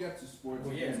 We'll get to sports.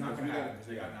 Well, yeah, it's not again, gonna happen because because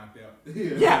they got knocked out. we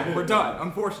gotta- Yeah, we're done.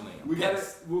 Unfortunately, I'm We got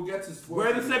pissed. We'll get to sports. Where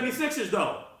are the 76ers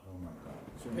though? Oh my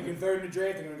god. Picking third in the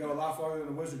draft, they're gonna go a lot farther than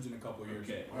the Wizards in a couple of years.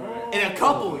 Okay. In a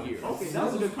couple of years. Okay, that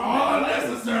was a good All comment.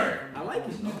 necessary. I like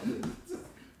it.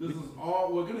 This is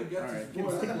all we're gonna get to Alright,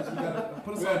 sports.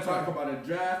 We gotta talk about the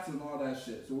drafts and all that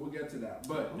shit. So we'll get to that.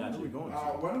 But Gotcha. Where we going?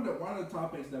 one of the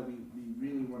topics that we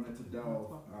really wanted to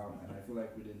delve, and I feel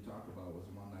like we didn't talk about was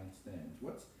one night stands.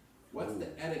 What's the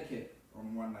etiquette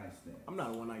on one night stands? I'm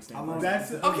not a one night stand. I'm not-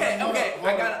 That's Okay. hold I on.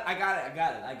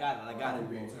 got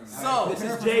it. So This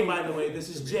is Jay, by the way. This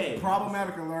is Jay.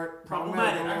 Problematic alert.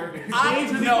 Problematic. alert.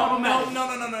 Dangerously problematic.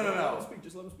 No.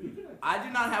 Just let him speak. I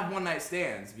do not have one night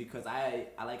stands because I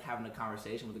like having a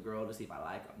conversation with a girl to see if I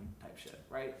like them type type shit,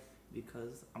 right?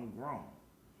 Because I'm grown.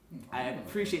 I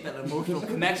appreciate that emotional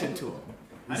connection to him.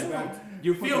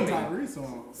 You feel me?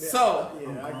 So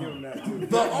Yeah, I give him that too.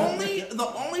 the only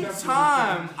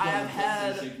time I have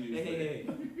had Hey.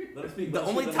 Let us speak. the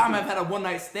only time I've had a one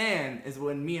night stand is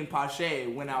when me and Pache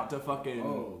went out to fucking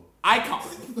Icon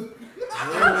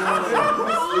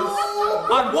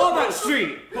on Walnut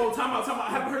Street. Oh, time out. I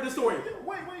haven't heard this story.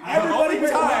 The only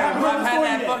time I've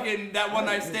had that one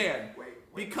night stand.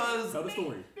 Because Tell the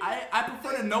story. I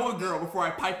prefer to know a girl before I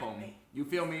pipe them. You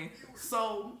feel me?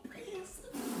 So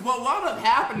what wound up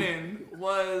happening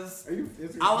was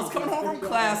I was coming home from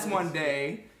class one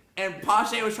day and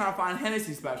Pache was trying to find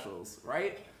Hennessy specials,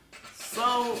 right?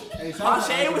 So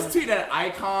Pache was tweeting at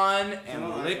Icon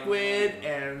and Liquid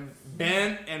and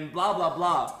Bent and blah blah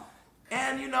blah.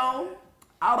 And you know,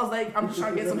 I was like, I'm just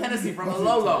trying to get some Hennessy from the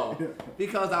Lolo.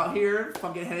 Because out here,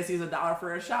 fucking Hennessy is $1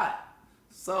 for a shot.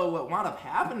 So what wound up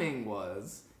happening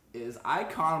is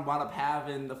Icon wound up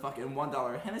having the fucking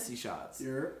 $1 Hennessy shots.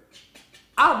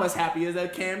 I'm as happy as I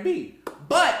can be.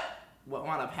 But what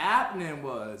wound up happening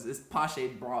is Pache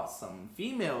brought some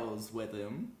females with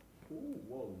him.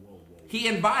 Whoa. He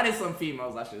invited some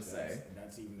females, I should say.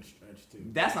 That's even a stretch too.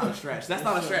 That's not a stretch. That's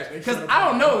not a stretch. Because I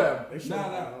don't know them.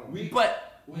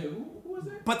 But Wait, who was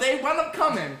that? But they wound up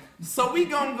coming. So we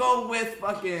gonna go with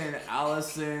fucking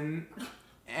Allison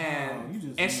and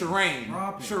Shireen.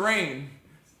 Shireen.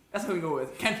 That's who we go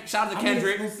with. Shout out to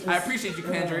Kendrick. I appreciate you,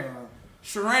 Kendrick.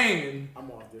 Shireen.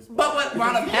 I'm off this. But what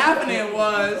wound up happening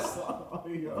was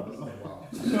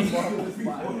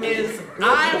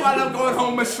I wound up going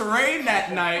home with Shireen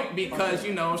that night because,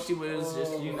 you know, she was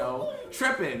just, you know,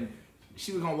 tripping.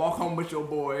 She was gonna walk home with your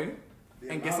boy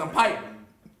and get some pipe.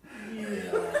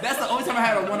 That's the only time I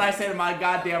had a one night stand in my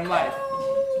goddamn life.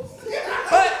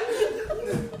 But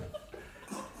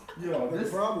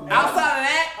outside of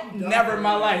that, never in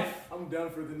my life. I'm done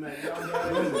for the night.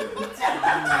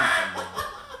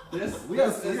 We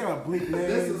got bleak names.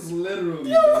 This is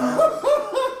literally. I'm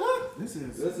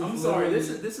sorry. This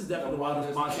is definitely the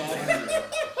wildest podcast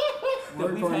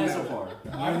that we've had so far.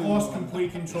 I've lost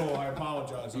complete control. I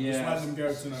apologize. I'm just letting them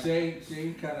go tonight.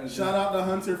 Shane kind of. Shout out to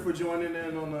Hunter for joining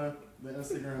in on the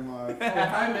Instagram live.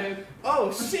 Hi, man.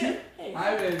 Oh shit.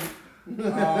 Hi, man.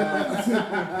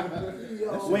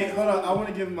 Wait, hold on. I want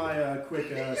to give my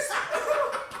quick.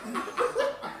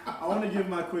 I want to give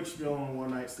my quick spiel on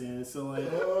one night stand. So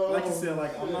like you said,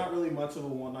 like I'm not really much of a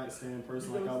one night stand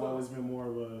person. Like I've always been more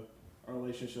of a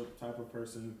relationship type of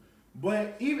person.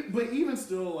 But even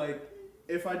still, like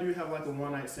if I do have like a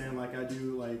one night stand, like I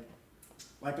do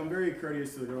like I'm very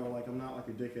courteous to the girl. Like I'm not like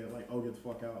a dickhead. Like get the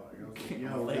fuck out. Like I was like,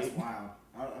 yo, that's Wow.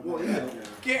 well, yeah.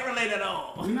 Can't relate at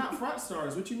all. We're not front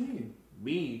stars. What you mean?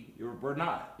 We're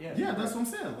not. Yeah. Yeah, that's what I'm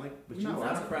saying. Like, But we're you're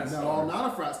not a frat star. No, I'm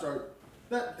not a frat star.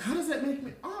 How does that make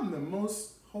me? I'm the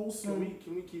most wholesome.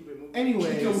 Can we keep it moving?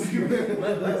 Anyways,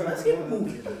 Let's keep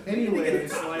moving.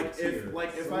 anyways,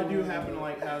 if I do happen to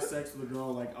like have sex with a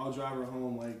girl, like I'll drive her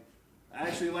home. Like,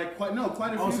 actually, like quite a Oh,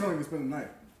 few. so you can spend the night.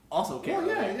 Also can't.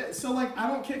 Well, yeah. So like, I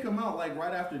don't kick them out like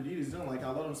right after Dee Dee's done. Like,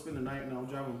 I let them spend the night and I'll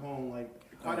drive them home. Like,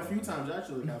 quite a few times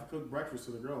actually. Like, I've cooked breakfast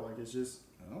for the girl. Like, it's just.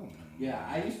 Oh. Yeah,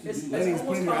 I used to It's- do it's that. Ladies,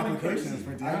 put in your common applications courtesy.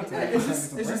 for Deontay. It's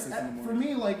just breakfast in the for morning.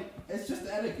 me like. It's just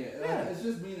etiquette. Yeah. It's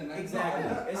just being a nice Exactly.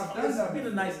 guy. It's I've done that being a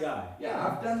before. nice guy. Yeah,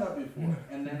 I've done that before.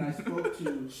 And then I spoke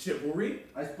to Chivalry.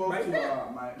 right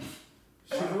Right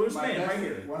Chivalrous my man, best, right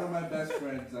here. one of my best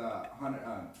friends, Hunter.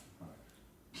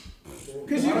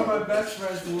 Cause One of my best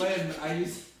friends, Lynn.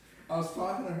 I was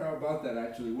talking to her about that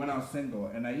actually when I was single,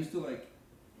 and I used to like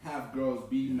have girls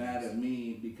be mad at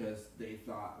me because they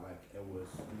thought like it was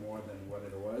more than what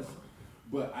it was.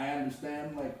 But I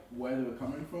understand like where they were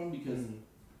coming from because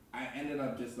I ended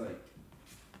up just like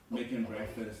making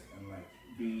breakfast and like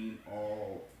being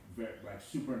all very like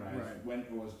super nice Right. when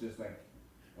it was just like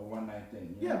a one night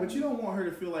thing. Yeah, but you don't want her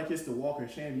to feel like it's the walk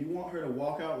of shame. You want her to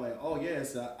walk out like, oh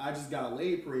yes, I just got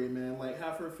laid parade, man. Like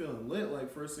have her feeling lit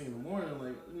like first thing in the morning.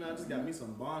 Like, you know, I just got me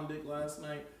some Bond dick last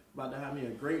night. About to have me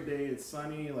a great day. It's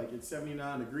sunny, like it's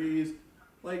 79 degrees.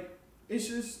 Like it's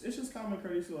just common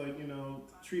courtesy, like, you know,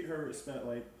 treat her respect,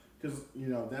 like, cause you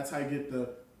know that's how you get the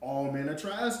all men are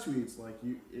trash tweets. Like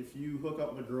if you hook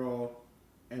up with a girl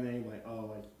and then like, oh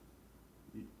like.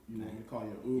 You want me to call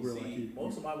you an Uber? You see,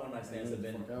 most of my one night stands have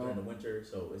been fuck out. during the winter,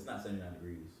 so it's not 79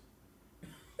 degrees.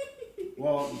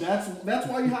 Well, that's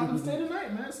why you have to stay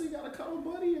tonight, man. So you got a cuddle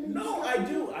buddy. And No, I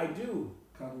do.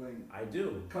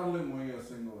 Cuddling when you're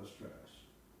single is trash.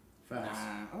 Facts.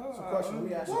 So question, let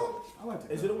me ask you. I like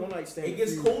to Is it a one night stand? It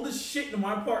gets for you? cold as shit in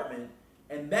my apartment,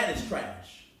 and that is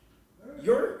trash.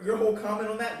 Your whole comment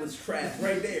on that was trash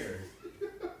right there.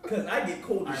 Because I get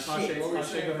cold Alright, as Pashay, shit.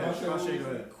 Pashay, go ahead. Pashay, go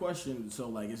ahead. Question: so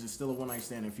like, is it still a one night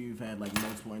stand if you've had like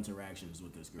multiple interactions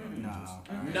with this girl?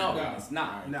 No, it's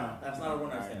not. No. That's not a one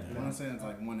night stand. One saying it's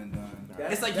like one and done.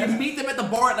 It's like you meet them at the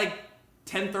bar at like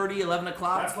 10:30, 11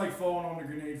 o'clock. That's like falling on a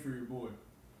grenade for your boy.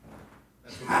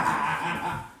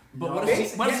 But what if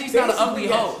she's not an ugly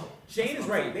hoe? Shane is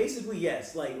right. Basically,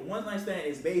 yes. Like one night stand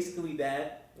is basically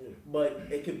that, but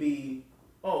it could be,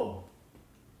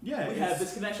 Yeah, we have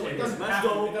this connection. it Like doesn't this. have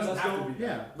Let's to- go. it doesn't Let's have go. to be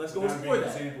Yeah, Let's go That'd be explore an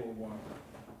that. example of one.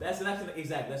 That's an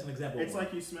exact. That's an example. it's of one.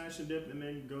 like you smash and dip and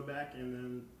then you go back and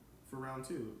then for round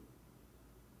 2,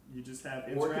 you just have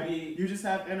Or it could be- you just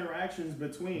have interactions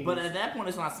between. But at that point,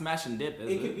 it's not smash and dip, is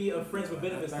it could be a friends with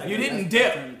benefits type. You deal. didn't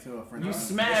dip. You You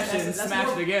smash and that's smash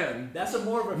more- it again. That's a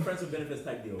more of a friends with benefits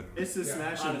type deal. it's a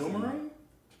smash and honestly. boomerang.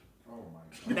 Oh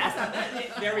my god. That's not.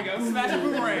 There we go. Smash a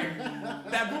boomerang.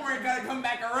 That boomerang gotta come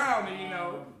back around, and you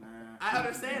know. I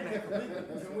understand that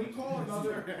completely. Can we call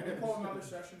another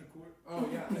session of court? Oh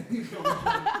yeah.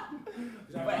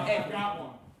 But hey, I've got one.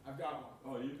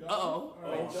 Oh, you got Uh-oh.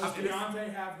 one? All right. Does I'm- Deontay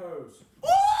have hose?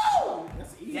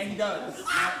 Yeah, he does.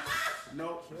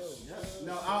 No,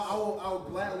 no. I will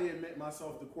gladly admit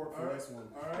myself to court for this one.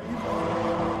 All right.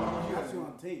 That's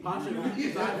on tape. Pasha, will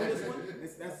you preside for this one?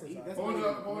 That's Hold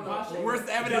up. Pasha, Where's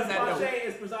the evidence Judge at though? Pasha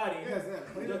is presiding.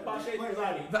 Judge Pasha is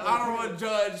presiding. The Honorable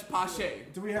Judge Pache.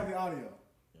 Do we have the audio?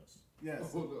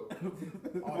 Yes. Hold up.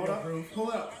 Hold up.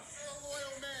 Hold up.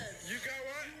 You got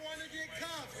what? You want to get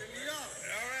confident?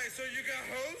 Yeah. All right, so you got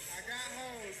hoes? I got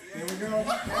hoes. There we go. All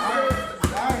right.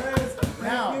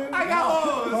 Now. I got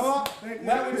hoes. Hold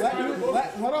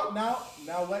up.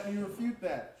 Now let me refute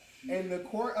that. In the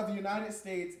court of the United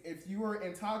States, if you are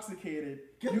intoxicated,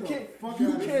 you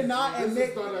cannot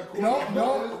admit.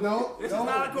 No. This is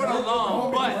not a court of law,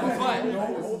 but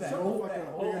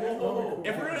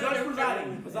if we're Judge gonna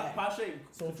presiding. Pasha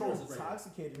So if controls you're it. Right?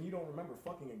 intoxicated and you don't remember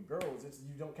fucking girls,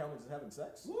 you don't count it as having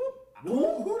sex? Who the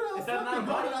Is that not fucking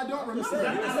body? God I don't I'm just remember?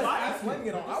 saying, you That's said bias. that's blaming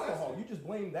it on alcohol. You just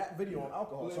blame that video on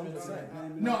alcohol. So I'm just saying.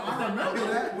 No, I remember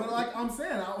that, but like I'm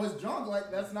saying, I was drunk.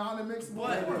 Like that's not an mixed.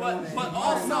 but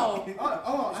also,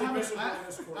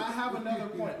 I have another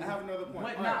point.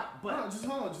 But All not- but- no, just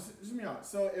hold on. Just hear me out.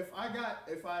 So if I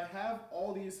have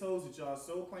all these hoes that y'all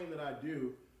so claim that I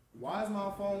do, why is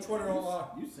my phone Twitter online.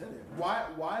 You said it.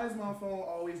 Why is my phone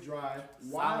always dry?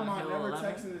 Why am I Silent never Hill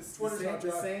 11? texting Twitter's not the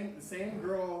dry. same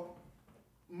girl?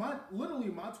 My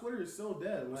Twitter is so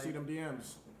dead. Like, See them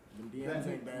DMs. Them that- DMs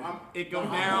ain't bad. I'm- it go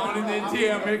I'm- down and then I'm-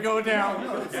 Tim, it go down.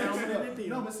 No, seriously,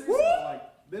 no, but seriously, like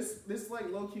this like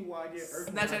low key why I get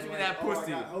irked. Snapchat me that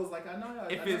pussy. I was like, I know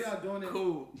If y'all it's doing it.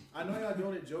 cool. I know y'all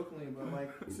doing it jokingly, but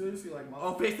like seriously, like my.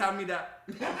 Oh, FaceTime me that.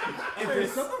 If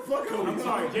it's I'm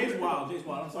sorry, Jay's wild.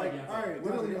 I'm sorry. Like, all right,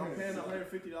 literally, I'm paying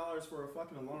 $150 for a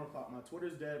fucking alarm clock. My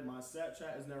Twitter's dead. My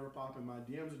Snapchat is never popping. My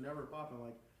DMs are never popping.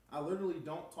 Like, I literally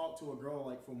don't talk to a girl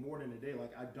like for more than a day.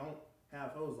 Like, I don't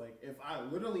have hoes. Like, if I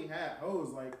literally had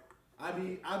hoes, like, I'd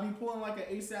be pulling like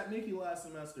an ASAP Nikki last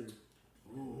semester.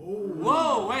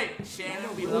 Whoa, wait,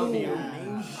 Shannon, we love you.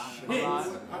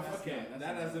 Okay,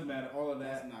 that doesn't matter. All of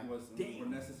that was were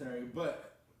necessary,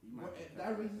 but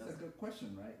that raises a good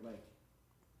question, right? Like,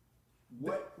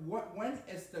 when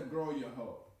is the girl your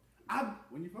hoe?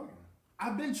 When you fucking.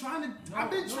 I've been trying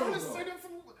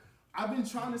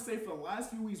to say for the last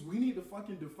few weeks, we need to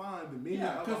fucking define the meaning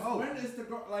Yeah, of a because hoe. when is the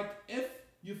girl like if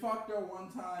you fucked her one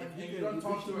time and you don't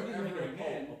talk to her ever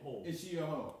again, is she a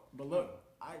hoe? But look,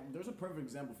 there's a perfect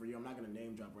example for you. I'm not gonna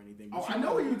name drop or anything. Oh, but I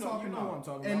know what you're you talking know about. what I'm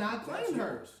talking And about. I claimed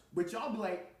her. But y'all be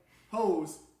like,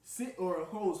 hoes, or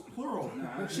hoes plural.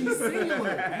 She's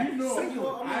singular. You know,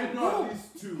 Singular. I'm I like, know who? at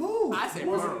least two. Who? I say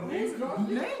Was plural. it name drop?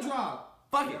 Name drop.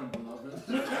 Fuck it.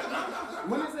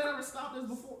 When has that ever stopped us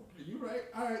before? You right?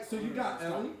 All right. So you got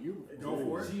Ellie. You go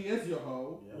for it. She is your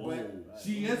hoe, Whoa. but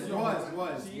she is your Was.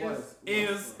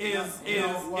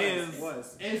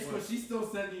 but she's still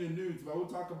sending you nudes, but we'll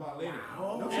talk about later.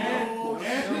 No,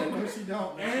 she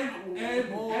don't.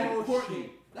 And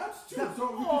Courtney. That's true.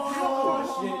 So we can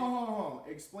Hold on.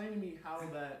 Explain to me how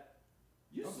that.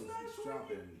 you smash her.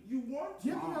 You want to.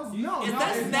 Yeah, no, Is no,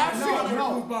 that it's Snapchat?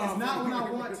 No, it's not when I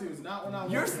want to. It's not when I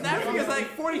want Your to. Snapchat is like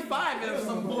 45 or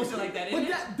some bullshit like that, But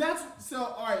isn't it? that's so.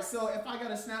 All right. So if I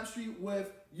got a snap streak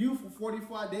with you for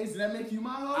 45 days, does that make you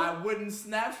my hoe? I wouldn't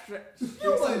Snapchat You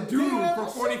some would dude do that for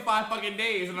shit. 45 fucking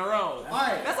days in a row.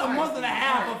 Alright, That's a alright, month and a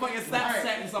half alright, of fucking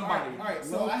Snapchatting somebody. All right.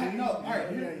 So I had no. All right.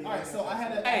 All right. So I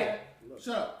had a. Hey.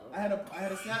 Shut up. I had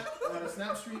a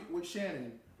snap streak with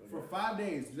Shannon for 5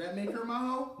 days. Does that make her my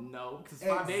hoe? No, because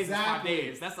 5 days is 5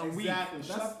 days. That's a week. Exactly.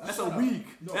 That's a week.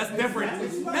 That's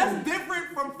different. That's different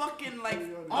from fucking like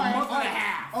a month and a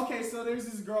half. Okay, so so there's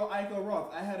this girl, Aiko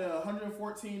Roth. I had a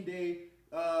 114-day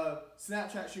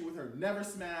Snapchat shoot with her. Never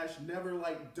smashed, never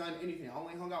like done anything. I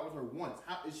only hung out with her once.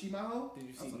 How is she my hoe? Did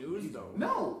you see news though?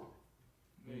 No.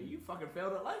 Yeah, you fucking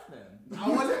failed at life then. I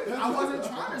wasn't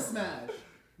trying to smash.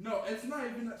 No, it's not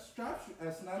even a Snap Streets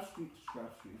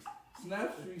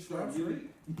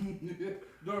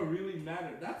don't really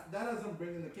matter. That doesn't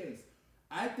bring in the case.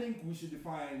 I think we should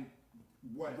define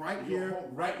what Right here,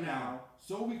 right now,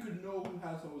 so we could know who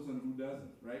has hoes and who doesn't,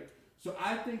 right? So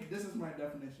I think this is my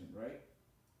definition, right?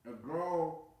 A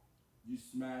girl you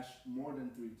smash more than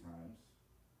 3 times.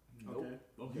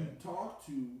 Okay. You talk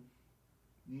to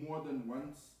more than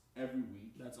once every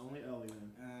week. That's only Ellie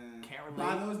then. Can't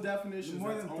By relate. those definitions, More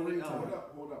that's than only 3 Ellie. times.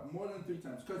 Hold up. More than 3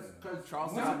 times. Cause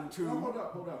Charles one- has 2. no, hold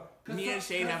up. 'Cause Me and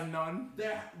Shane have none.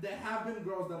 There have been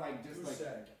girls that I just Who like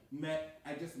said?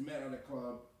 I just met at a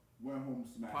club, went home,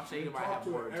 smashed. Pasha, Didn't you might talk have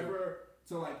to her more, too. ever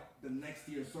till like the next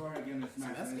year. Saw her again and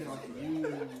smashed. That's and then because talked to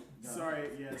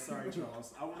her. Sorry,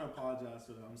 Charles. I want to apologize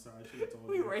for that. I'm sorry. I should have told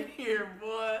We you. right here,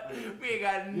 boy. We ain't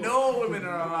got no women in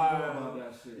our Know lives. about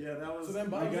that shit. Yeah, that was. So then,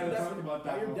 by We your, gotta talk about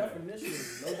by that your one. definition,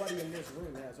 nobody in this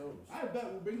room has hoes. I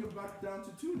bet we'll bring it back down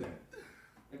to 2 then.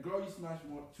 A girl you smash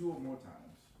 2 or more times.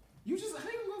 You just how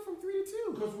you go from 3 to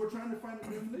 2? Because we're trying to find a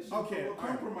definition. Okay, so we're all right.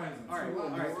 compromising. All right, So all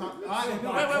right. Wait.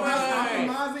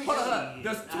 Compromising. Hold on.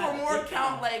 Does 2 or more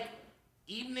count like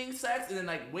evening sex and then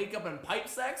like wake up and pipe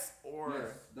sex, or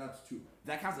Yes, that's 2.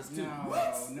 that counts as 2?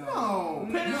 What? No.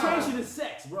 Penetration is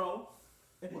sex, bro.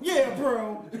 Yeah,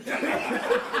 bro.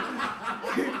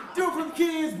 Do it for the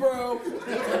kids, bro.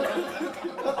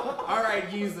 All right,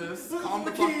 Jesus, calm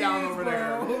the fuck down over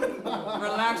there.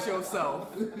 Relax yourself.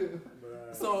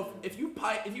 So if you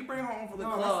bring her home from the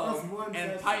No, club that's one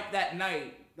and session. pipe that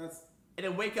night, That's and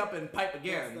then wake up and pipe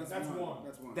again, that's one.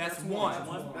 That's one. that's That's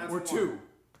one That's or one. 2.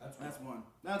 That's one.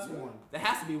 That's one. There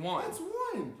has to be one. That's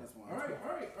one. That's one. All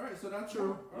right. So that's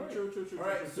True. All right. True. All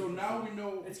right. So now we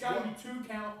know. It's gotta be 2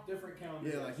 different count.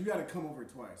 Yeah, like you gotta come over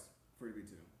twice for it to be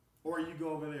 2. Or you go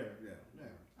over there. Yeah.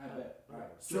 I bet. All right.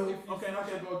 So, So if you okay, smash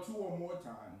okay. a girl 2 or more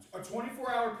times, A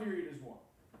 24-hour period is 1.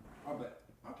 I bet.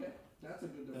 Okay. That's a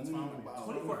good That's definition. fine.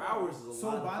 24 hours is a So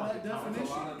lot of by that fucking time. That's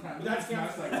a lot definition, of time. But that's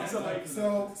Smash counts like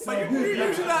so like But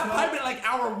you should not pipe it like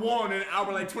hour 1 and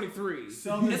hour like 23.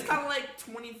 So It's kind of like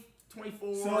 20,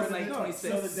 24 So and the- like no,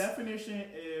 26. So the definition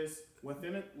is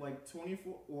within it, like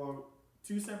 24 or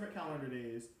 2 separate calendar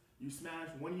days, you smash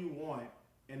when you want,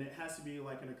 and it has to be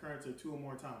like an occurrence of 2 or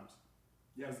more times.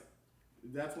 Yes.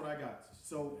 That's what I got.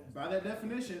 So by that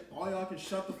definition, all y'all can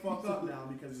shut the fuck up now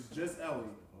because it's just Ellie.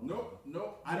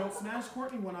 Nope. I don't smash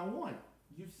Courtney when I want.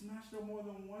 You smashed her more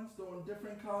than once though on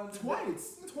different calendars.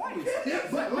 Twice.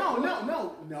 But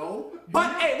no.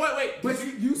 But hey, wait. But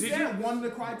you did said one of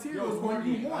the criteria was when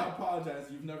Courtney, you I want. apologize.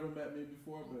 You've never met me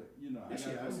before, but you know. Yes, I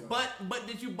she gotta has. go. But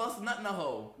did you bust nut in a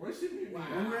hoe? Where she meet me?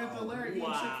 When we were at the Larry eating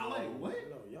Wow. Chick-fil-A. What?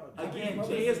 No, y'all. Again,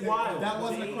 Jay is wild. That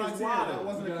wasn't Jay a is criteria. wild. That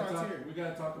wasn't We a gotta criteria. we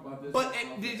gotta talk about this. But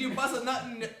did you bust a nut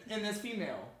in this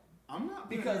female? I'm not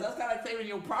Because that's kind of claiming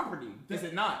your property, is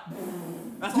it not?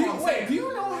 That's Do all you, I'm wait, saying. do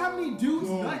you know how many dudes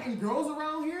nutting girls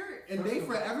around here and they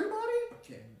for everybody?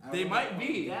 okay. They might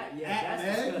be. That, yeah, At that's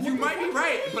Ned, disgusting. You might be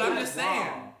right, but I'm That's just saying.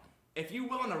 wrong. If you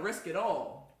willing to risk it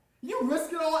all, You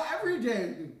risk it all every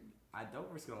day. I don't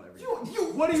risk it all every day.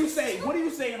 You What do you say? What do you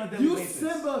say on a daily You basis?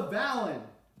 Simba Valen.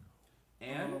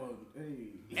 And Oh,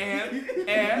 hey. and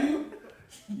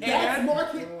That's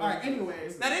market. All right.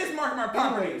 Anyways. that is marking my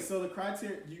property. Anyways, so the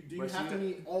criteria. Do you But have she- to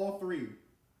meet all 3?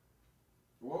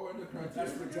 What were the criteria?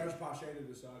 That's for Judge Pache to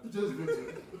decide.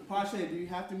 Just Pache, do you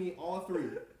have to meet all 3?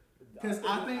 Because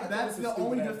I think it's that's a the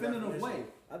only stupid-ass definitive definition. way.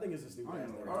 I think it's a stupid ass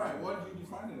All right. What did you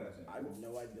define it as? I have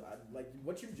no idea. Like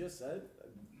what you just said.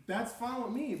 That's fine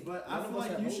with me, but I none feel of us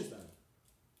like have you hoes should. then.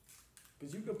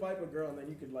 Cause you could pipe a girl and then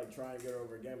you could like try and get her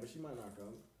over again, but she might not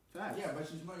come. Facts. Yeah, but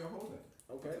she's not your whole thing.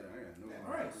 Okay. I got no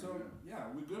All right. So yeah,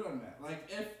 we're good on that. Like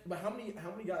if But how many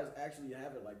guys actually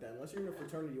have it like that? Unless you're in a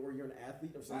fraternity or you're an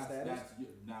athlete of some status. you.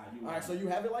 All right, so you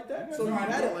have it like that. No, So you I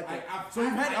had don't. it like that. I- So you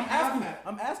had it. I have had-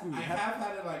 I'm asking you. I have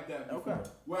had it like that before. Okay.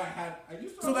 Where I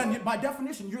used to. So then, by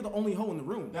definition, you're the only hoe in the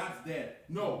room. That's dead.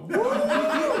 No. No.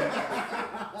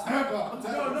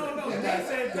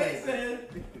 They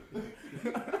said.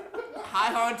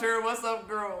 Hi Hunter, what's up,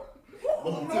 girl?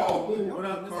 What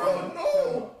up,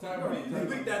 Carl? Time out.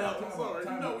 Delete that out. I'm Time sorry.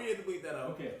 time No, we had to delete that out.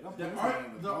 Okay.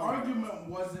 The argument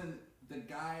wasn't the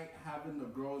guy having the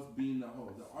girls being the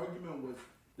hoe. The argument was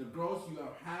the girls you are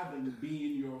having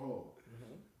being your hoe.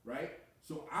 Right?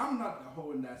 So I'm not the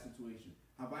hoe in that situation.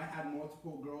 Have I had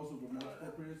multiple girls over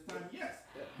multiple periods of time? Yes.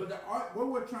 But what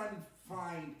we're trying to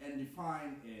find and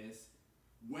define is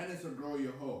when is a girl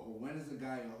your hoe or when is a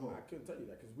guy your hoe? I couldn't tell you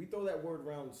that because we throw that word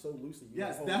around so loosely.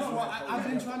 Yes, You know, that's hoes. why I've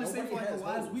been trying to say Nobody for like the has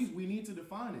last hoes. week. We need to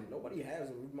define it. Nobody has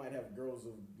them. We might have girls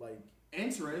of like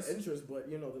Interest. but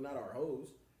you know they're not our hoes.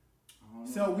 I don't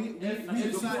know. So we That's a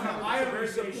good decide point. how. I That's a very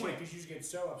appreciate good shit point. because you get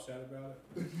so upset about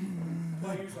it.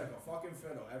 Play use like a fucking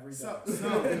fiddle every day.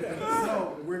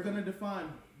 So we're gonna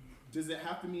define. Does it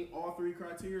have to meet all three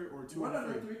criteria or two What or are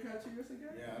the three? three criteria again?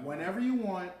 yeah. Whenever you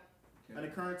want an Okay.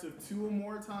 occurrence of 2 or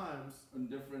more times, On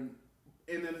different.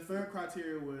 and then the third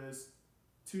criteria was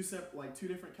two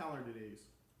different calendar days.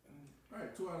 All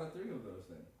right, 2 out of 3 of those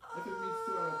then. If it meets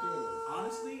 2 out of 3 of those.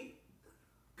 Honestly,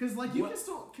 Cause like you What- can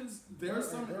still, cause there are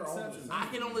some They're all the exceptions. same. I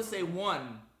can only say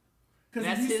one. Cause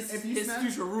And that's if you his smash-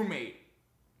 future roommate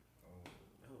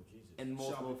Oh Jesus. and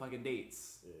multiple Shelby. fucking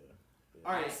dates. Yeah.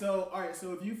 All right, so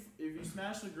if you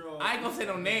smash a girl, I ain't gonna say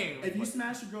no names. if you but-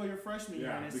 smash a girl your freshman year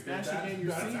and then because smash again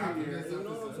your senior happened year, this You know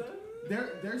what I'm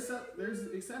episode. saying? there's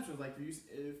exceptions. Like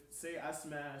if say I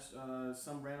smashed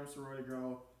some random sorority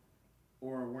girl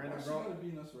or a Why random she girl. gotta be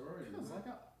in a sorority? Because man?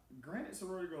 granted,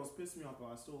 sorority girls piss me off,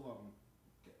 but I still love them.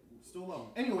 Still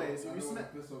love them. Anyways, I if you don't smash.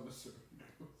 wanna piss off the sorority.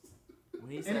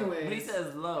 when he Anyways.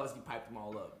 says loves, he piped them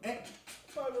all up.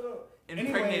 Anyways,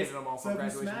 Impregnated them all so from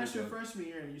if you graduation smash your weekend. freshman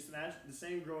year and you smash the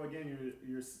same girl again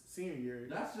your senior year,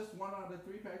 That's just 1 out of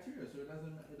 3 criteria, so it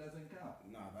doesn't count.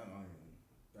 Nah, that don't even.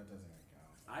 That doesn't even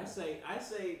count. I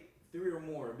say 3 or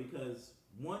more because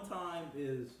 1 time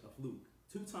is a fluke,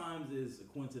 2 times is a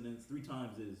coincidence, 3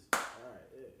 times is. Alright,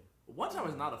 yeah. One time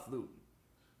is not a fluke.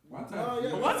 One time. Oh,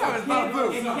 yeah. One time is not a It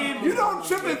fluke. can You be. don't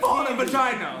trip and fall in a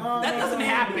vagina. That doesn't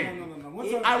happen.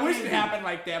 No. I wish it happened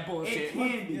like that bullshit. It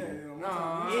can be.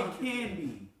 No. It can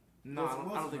be. No,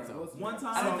 I don't think so. One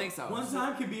time. I don't think so. One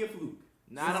time can be a fluke.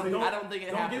 No, I don't think it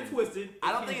Don't happened. get twisted.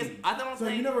 I don't It think can it's. be. I don't So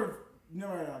think. you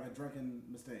never had like a drunken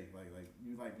mistake, like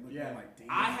you like look Yeah. at like damn.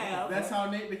 I have. that's how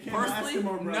Nate became Personally, an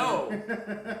Eskimo brother.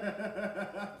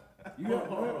 no. You Hold got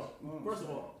on, hold on. First of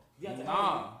all, you have to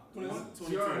Nah. 21,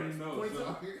 She already knows. 22.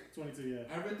 So 22, yeah.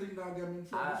 everything don't get me in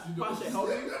trouble. I- She knows. Pasha, how old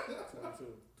are you?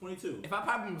 22. 22. If I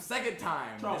pipe him second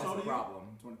time, Charles, then how it's old a are you? problem.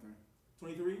 23.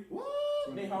 23.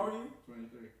 23. Nate, how old are you?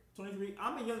 23. 23.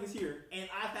 I'm the youngest here, and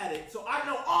I've had it, so I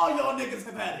know all y'all niggas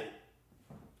have had it.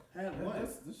 Had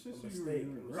what? This shit A you mistake.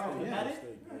 were Charles, you Yeah, had it?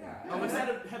 mistake, yeah. Oh, Have had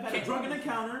a Can't- drunken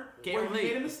encounter can't where you relate.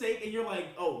 made a mistake, and you're like,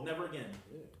 oh, never again.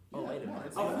 Oh, wait a minute.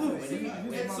 A fluke. Wait a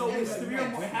minute. And so it's 3 or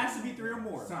more. It has to be 3 or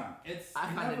more. Son, it's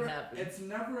I find it never. happen. It's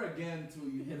never again till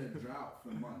you hit a drought for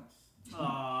months.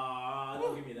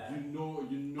 Don't give me that. You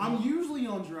know. I'm usually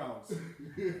on droughts.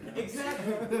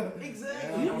 Exactly.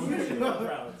 Exactly. Yeah. I'm usually on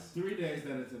droughts. 3 days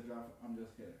that it's a drought. I'm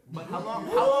just kidding. But how long?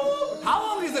 How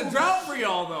long is a drought for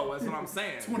y'all though? That's what I'm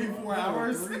saying. 24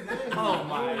 hours. Oh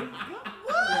my.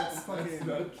 That's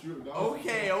not true. That was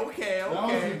Okay. That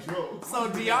was a joke. So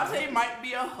Deontay might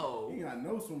be a hoe. You got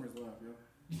no swimmers left, yo.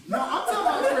 No, I'm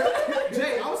talking about for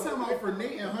Jay. I was talking about for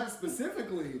Nate and Hunt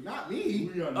specifically, not me.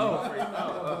 We are Oh, not for- talking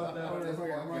about that on this It's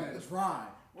like I'm running podcast. dry.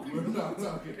 We're not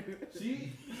talking.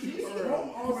 She's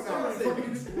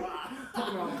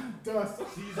Dust.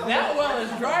 That well is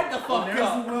dried the fuck There's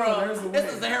up, the well, there's bro. the This way.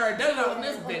 is the Sahara Desert in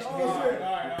this bitch.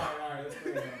 Alright. Let's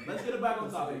bring it on. Let's get it back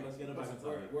on topic. Let's get it back on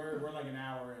We're, topic. we're like an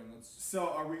hour in. Let's. So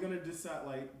are we gonna decide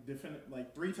like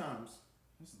 3 times?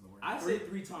 This is the worst. I say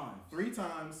 3 times. 3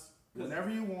 times, whenever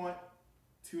you want,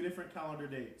 2 different calendar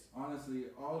dates. Honestly,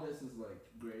 all this is like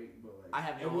great, but like I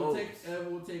have it no will O's.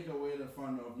 it will take away the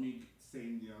fun of me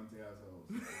saying Deontay as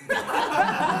host.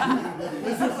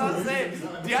 That's what I'm saying.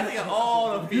 Deontay got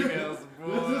all the females,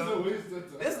 This is a boy. waste of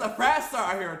time. This is the frat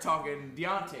star out here talking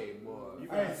Deontay, boy.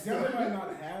 Hey, Deontay might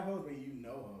not have hoes, but you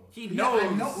know hoes. He Yeah, knows.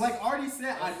 I know. Like Artie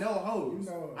said, I know hoes.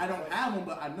 You know. I don't have them,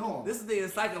 but I know them. This is the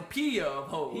encyclopedia of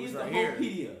hoes He's the right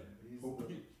here.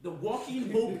 Hopedia. The walking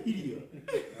Hopedia.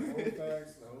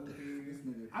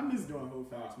 I miss doing hoe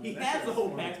facts. man. He That has shit the was whole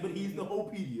fun. facts, but he's the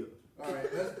Hopedia. All right,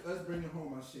 let's bring it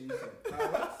home. As Shane said,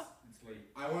 Alex,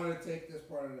 I want to take this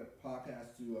part of the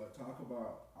podcast to talk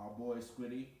about our boy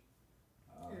Squiddy.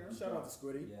 Shout out to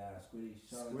Squiddy. Yeah, Squiddy.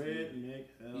 Shout out to Squid, you. Nick,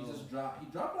 He just dropped. He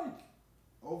dropped like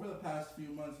over the past few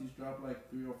months. He's dropped like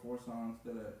 3 or 4 songs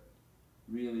that are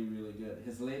really, really good.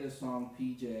 His latest song,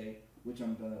 PJ, which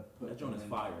I'm gonna put. That joint the is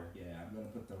link- fire. Yeah, I'm gonna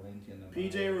put the link in. The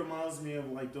PJ reminds me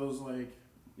of like those like.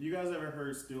 You guys ever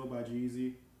heard "Still" by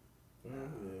Jeezy?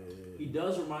 He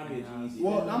does remind me of Jeezy.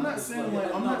 Well, I'm not saying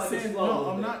like I'm not saying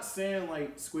no, I'm bit. not saying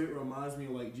like Squid reminds me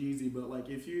of like Jeezy, but like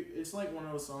if you, it's like one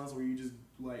of those songs where you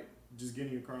just get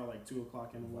in your car like 2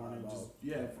 o'clock in the morning, Vibe just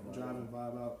out. drive and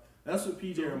vibe out. That's what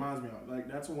PJ reminds me of. Like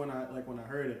that's when I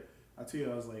heard it. I tell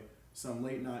you, I was like, some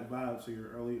late night vibes for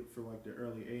the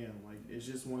early AM. Like it's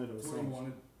just one of those That's what he songs.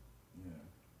 wanted.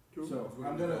 Yeah. So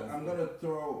I'm gonna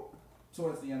throw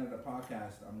towards the end of the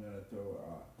podcast. I'm gonna throw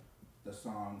the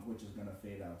song, which is gonna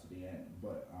fade out to the end.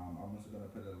 But I'm also gonna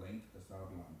put a link, the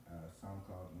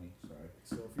SoundCloud link. Sorry.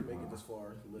 So if you make it this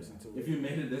far, listen to If it. you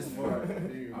made it this far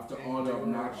after all the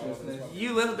obnoxiousness,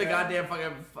 You listen to goddamn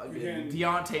fucking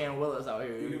Deontay and Willis out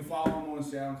You here. can follow him on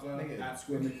SoundCloud at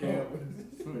Squid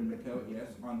McHale. Squid McHale, yes,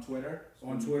 on Twitter.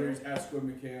 On Twitter, he's at Squid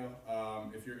McHale.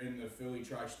 If you're in the Philly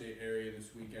tri-state area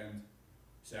this weekend,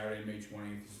 Saturday, May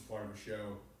 20th, this is part of a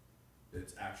show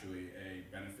that's actually a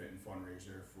benefit and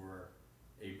fundraiser for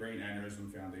a brain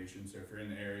aneurysm foundation. So if you're in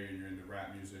the area and you're into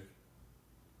rap music,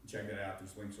 check that out.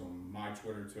 There's links on my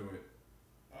Twitter to it.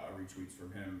 Retweets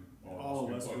from him. All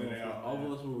of us putting it out. All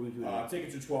of us will retweet it.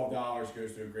 Tickets are $12.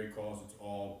 Goes to a great cause. It's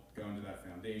all going to that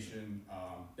foundation.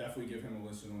 Definitely give him a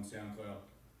listen on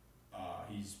SoundCloud.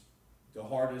 He's the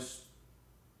hardest,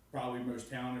 probably most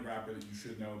talented rapper that you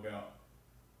should know about.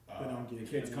 But don't get The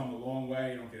kid's credit. come a long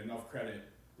way. You don't get enough credit.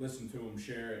 Listen to him,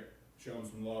 share it, show him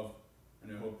some love. I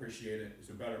know he'll appreciate it. He's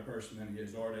a better person than he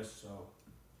is artist. So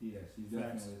Yes, he's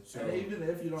Facts. definitely. So, and even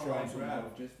if you don't show him like some rap,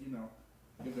 love. just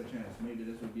give it a chance. Maybe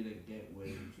this would be the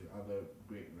gateway to other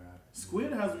great rap.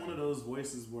 Squid has one of those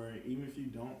voices where even if you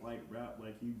don't like rap,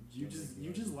 like you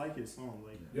just like his song.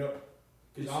 Like yep.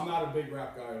 Because I'm not a big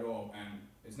rap guy at all, and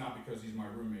it's not because he's my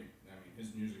roommate. I mean,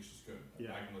 his music's just good. Yeah.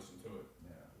 I can listen to it.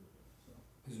 Yeah. So.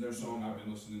 There's no song I've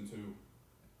been listening to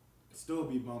still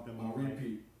be bumping my on life.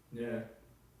 repeat. Yeah.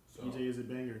 So PJ is a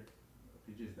banger.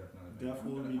 PJ's definitely. Def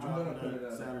will be dropping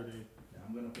that Saturday. Yeah,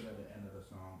 I'm gonna put it at the end of the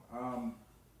song.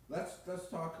 Let's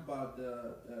talk about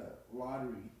the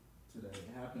lottery today. It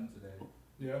happened today.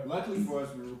 yeah. Luckily for us,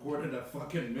 we recorded at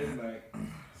fucking midnight,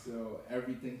 so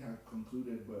everything had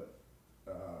concluded. But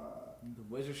The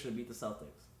Wizards should beat the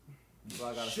Celtics. That's all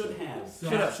I gotta Should say. have.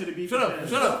 Shut up. Should it be? Shut up.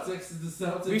 Shut up. Celtics is the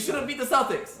Celtics. We should have beat the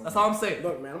Celtics. That's all I'm saying.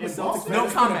 Look, man, I'm a It's Celtics fan. No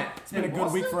It's been a- comment. It's been a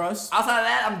good week for us. Outside of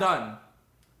that, I'm done.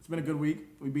 It's been a good week.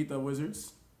 We beat the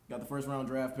Wizards. Got the first round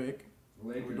draft pick.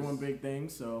 Lakers. We're doing big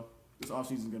things, so this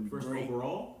offseason is going to be First great.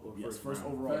 overall? Or Yes, first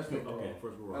round? overall First pick. overall. Okay,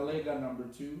 first overall. LA got number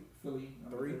 2. Philly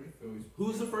number 3. Phillies.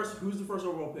 Who's the first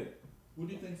overall pick? Who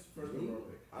do you think's first overall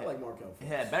pick? I like Markel.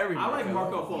 Yeah, better be I like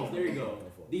Markel. Markel Fultz. There you go.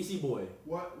 DC boy.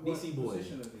 What DC boy.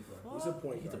 position does he play? He's a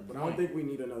point He's a guard, but I don't point. think we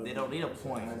need another. They don't need a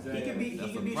point. He can be That's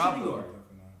a the shooting problem. guard.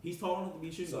 He's tall enough to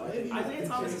be shooting So guard. I think- Isaiah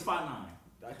Thomas is 5'9".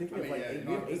 I think we I have mean, like yeah, eight, no,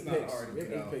 we have it's eight not picks. hard to We have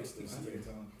get 8 out. picks this year.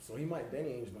 So he might, Danny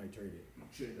Ainge might trade it.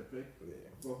 Trade the pick Yeah.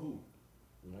 for who?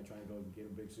 He might try and go get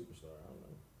a big superstar. I don't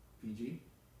know. PG.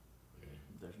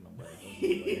 There's no way.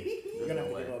 You're gonna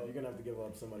have to give up. You're gonna have to give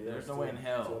up somebody There's else. no way in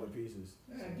hell. To other pieces.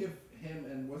 Yeah, give him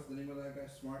and what's the name of that guy?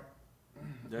 Smart.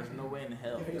 There's no way in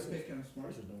hell. Give the pick and Smart.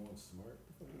 Pacers don't want smart. What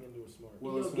the fuck you gonna do with smart?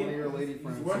 Well, it's one of your lady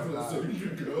friends. He's worthless, so says you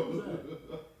can go.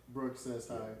 hi. Brooke says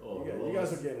hi. Oh, You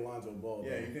guys are getting Lonzo Ball.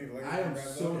 Yeah, bro. you think like I am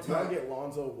so If y'all get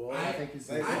Lonzo Ball, I think he's.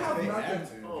 They I have they nothing- have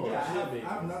to. Oh, yeah, I shit,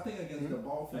 have nothing against the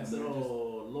ball fan. That's I just-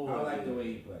 Lord. I like the way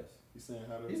he plays. He's saying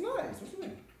how to. he's nice. What you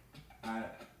mean? I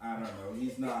don't know.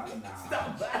 He's not. Nah.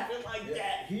 Stop laughing like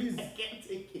that. He's. I can't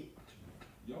take it.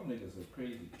 Y'all niggas are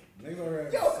crazy. Niggas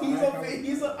already Yo, he's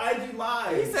signed a IG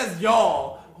live. He says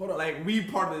y'all. Hold on. Like we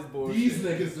part of this bullshit. These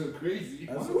niggas are crazy.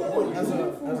 As Who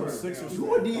a Sixers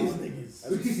Who are fan- these niggas?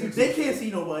 As a Sixers- They can't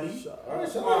see nobody. Shut Alright,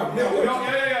 up. shut Oh, up.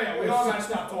 yeah, we all gotta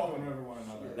stop talking over one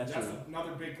another. That's That's true.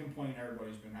 another big complaint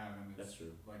everybody's been having. Is That's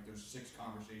true. Like there's 6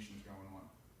 conversations going on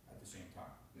at the same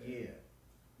time. Yeah.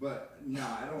 But nah,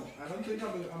 I don't think I don't think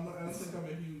I'm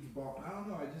a huge ball. I don't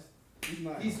know. I just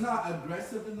he's not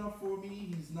aggressive enough for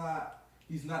me.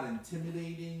 He's not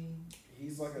intimidating.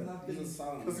 He's like Nothing. he's a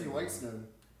solid. Because he likes them.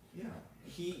 Yeah.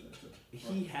 He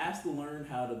has to learn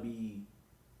how to be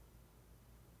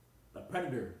a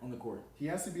predator on the court. He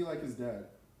has to be like his dad.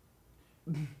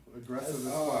 Aggressive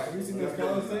as Oh, fuck. have you seen this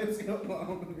Palisades? If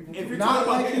you're Not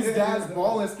talking like about, his dad's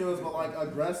balling skills, but like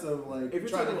aggressive, like If you're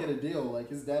trying to talking get a deal. Like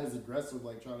his dad is aggressive,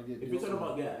 like trying to get. if you're deals. talking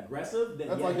about aggressive, then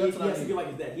That's yeah, like- he that's what I has to mean. be like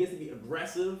his dad. He has to be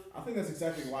aggressive. I think that's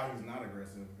exactly why he's not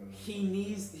aggressive. Because He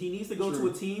needs to go True.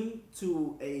 to a team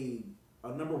to a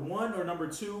number 1 or number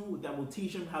 2 that will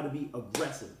teach him how to be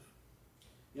aggressive.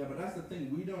 Yeah, but that's the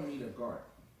thing. We don't need a guard,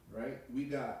 right? We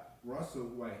got Russell,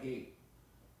 who I hate,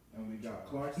 and we got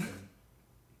Clarkson.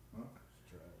 Huh?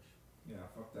 Yeah,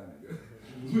 fuck that nigga.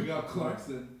 We got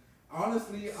Clarkson.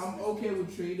 Honestly, I'm okay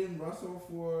with trading Russell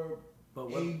for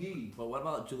But what? AD. But what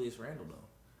about Julius Randle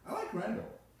though? I like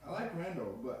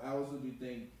Randall, but I also do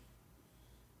think,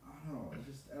 I don't know, it's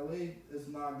just LA is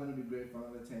not going to be great for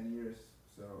another 10 years.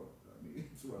 So me.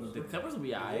 It's rough. The Clippers will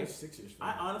be alright. 6 years.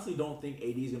 I honestly don't think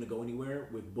AD is gonna go anywhere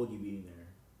with Boogie being there.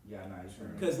 Yeah, nice.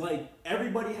 Because like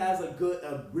everybody has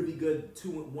a really good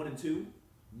 1 and 2.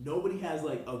 Nobody has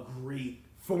like a great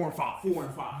 4 and 5. 4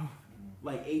 and 5.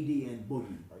 Like AD and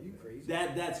Boogie. Are you crazy?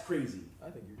 That's crazy. I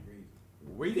think you're crazy.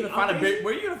 Where you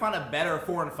gonna find a better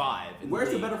 4 and 5? Where's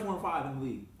the better 4 and 5 in the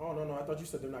league? Oh no, I thought you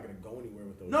said they're not gonna go anywhere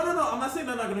with those. No. I'm not saying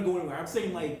they're not gonna go anywhere. I'm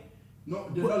saying like No,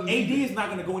 AD is not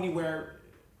gonna go anywhere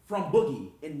from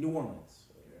Boogie in New Orleans.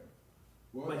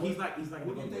 What, Like he's not gonna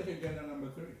Who go do you think anywhere. again at number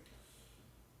 3?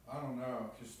 I don't know,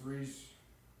 because three's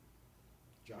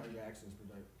John Jackson's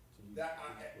product. that.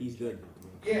 He's good.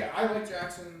 Yeah, I like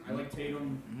Jackson. I like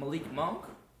Tatum. Malik Monk.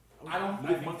 I don't. Malik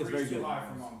I think Monk is three's very too good. high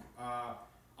for Monk.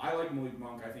 I like Malik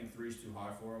Monk. I think three's too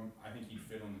high for him. I think he'd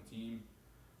fit on the team.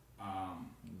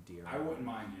 I wouldn't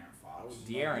mind De'Aaron Fox.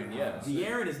 De'Aaron, yeah.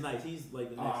 De'Aaron is nice. He's like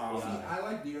the next See, AI. I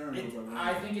like De'Aaron.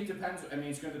 I think it depends. I mean,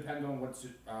 it's going to depend on what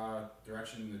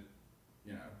direction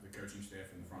the coaching staff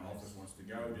in the front office wants to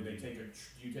go. Do they take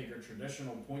do you take a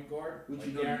traditional point guard Which like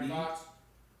you don't De'Aaron need. Fox?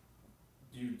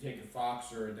 Do you take a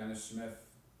Fox or a Dennis Smith,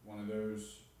 one of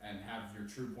those, and have your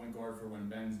true point guard for when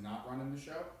Ben's not running the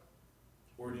show?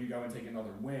 Or do you go and take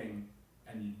another wing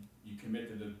and you commit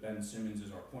to the Ben Simmons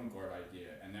as our point guard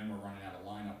idea, and then we're running out a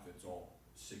lineup that's all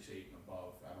 6'8" and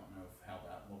above. I don't know how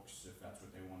that looks, if that's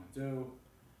what they want to do.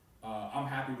 I'm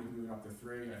happy with moving up to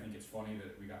 3. I think it's funny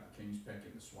that we got the Kings pick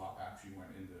and the swap actually went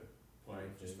into play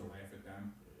just to laugh at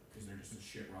them because they're just a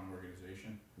shit run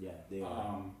organization. Yeah, they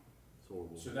are. It's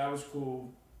horrible. So that was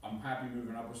cool. I'm happy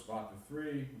moving up a spot to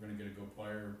 3. We're gonna get a good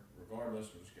player regardless.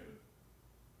 We'll just get it.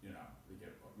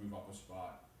 Move up a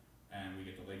spot, and we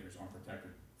get the Lakers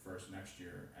unprotected first next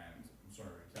year. And I'm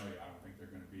sorry to tell you, I don't think they're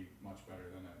gonna be much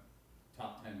better than a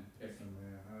top 10 pick.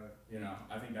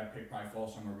 I think that pick probably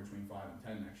falls somewhere between 5 and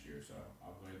 10 next year. So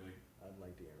I'll gladly I'd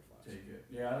like De'Aaron Fox. take it.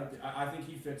 Yeah, I think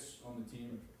he fits on the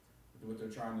team with what they're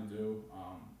trying to do.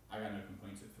 I got no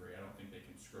complaints at 3. I don't think they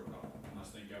can screw it up unless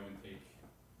they go and take.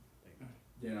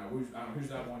 Who's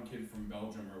that one kid from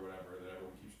Belgium or whatever that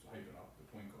everyone keeps hyping up, the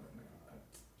point guard?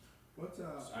 What's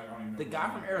I don't even know The his guy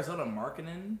name. from Arizona,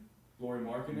 Markkinen. Laurie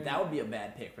Markkinen. That would be a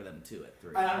bad pick for them too at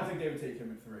 3. I don't think they would take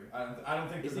him at 3. I don't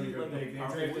think they're Isn't going he to go like a big. They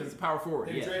power drafted. He's a power forward.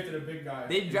 They Yeah. drafted a big guy.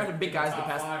 They drafted big guys the top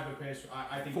past 5 the past.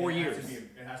 I think 4 it years.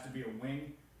 It has to be a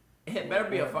wing. It better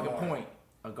be a Or a fucking guard. point,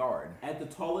 a guard. At the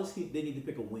tallest, they need to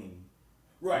pick a wing.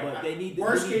 Right. But they need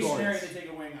worst they need case scenario, guards. they take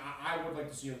a wing. I would like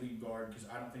to see a lead guard because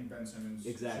I don't think Ben Simmons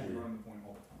Exactly. should be running the point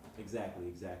all the time.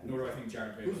 Exactly. Nor do I think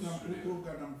Jared Bates should either. Who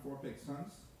got number 4 pick?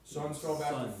 Suns? Suns fell back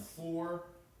to Suns. 4.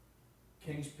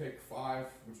 Kings pick 5,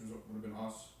 which would have been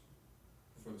us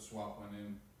before the swap went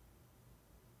in.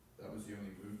 That was the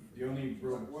only move. The only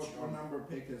real What number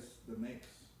pick is the Knicks?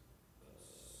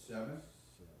 7.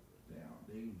 Damn,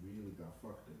 they really got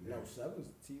fucked No, again. 7's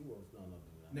T-Wolves. No.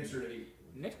 Knicks are at 8.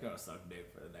 Nick's gonna suck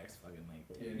dick for the next fucking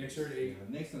Yeah, Knicks are at 8.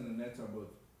 The Knicks and the Nets are both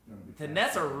gonna be. The trash.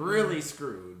 Nets are really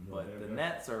screwed, No, but they're the good.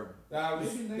 Nets are. That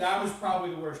was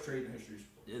probably the worst trade in history.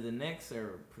 The Knicks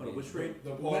are pretty. Which trade?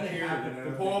 The Paul When it Pierce, happened,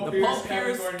 the Paul The Pierce, Paul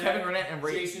Pierce, Kevin Garnett, and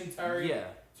Ray. Jason Terry Yeah.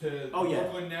 to Oh, yeah.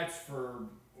 Brooklyn Nets for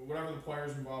whatever the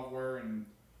players involved were, and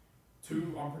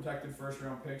 2 unprotected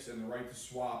first-round picks and the right to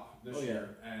swap this Oh, yeah.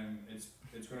 year, and it's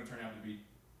going to turn out to be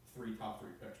 3 top 3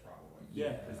 picks probably.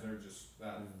 Yeah. because they're just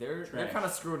that. They're Trash. kind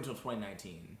of screwed until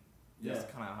 2019. Yeah. That's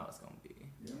kind of how it's gonna be.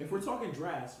 Yeah. If we're talking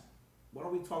drafts, why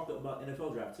don't we talk about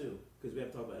NFL draft too? Because we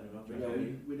have to talk about NFL draft. Yeah,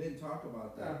 we didn't talk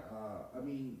about that. I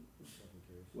mean,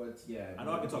 I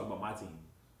know I can talk about my team.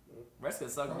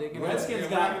 Redskins suck dick. Redskins Redskins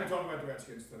got- We're not going to talk about the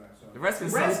Redskins today. So. The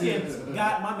Redskins The suck. Redskins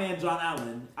got my man John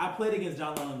Allen. I played against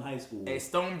John Allen in high school. Hey,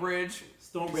 Stonebridge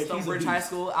Stonebridge High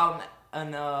School out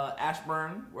in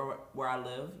Ashburn, where I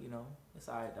live. It's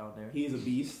alright down there. He's a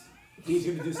beast. He's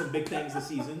going to do some big things this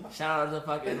season. Shout out to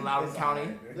fucking Loudoun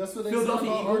County. That's what they said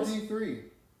Philadelphia about Eagles? RG3.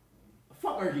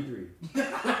 Fuck RG3.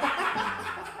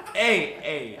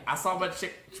 Hey, I saw him at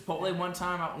Chipotle one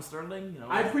time out in Sterling.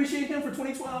 I appreciate him for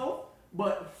 2012,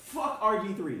 but fuck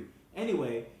RG3.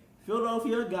 Anyway,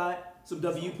 Philadelphia got some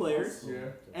W players, Yeah,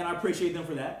 and I appreciate them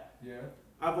for that. yeah.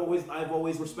 I've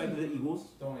always respected the Eagles.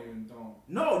 Don't.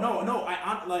 No.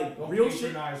 I like Don't real shit.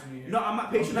 patronize me here. No, I'm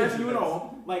not patronizing you at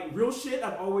all. Like real shit,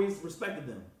 I've always respected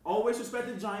them. Always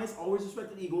respected Giants. Always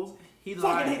respected Eagles. He Fucking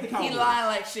lied. hate the Cowboys. He lied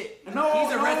like shit. No,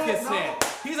 he's a no, Redskins no. fan.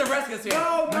 He's a Redskins fan.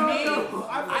 No.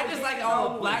 I just like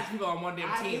all the black people on one damn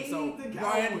I team. hate So the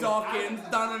Brian Cowboys. Dawkins,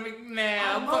 Donovan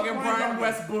McNabb, love fucking Brian Brian Dawkins.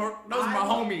 Westbrook. Those are my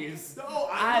homies. No,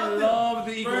 I them. love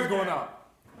the Eagles Burger. going up.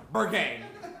 Burgang.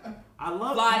 I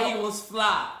love Fly no, Eagles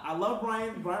fly. I love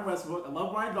Brian Westbrook. I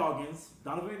love Brian Dawkins.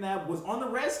 Donovan McNabb was on the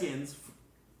Redskins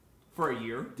for a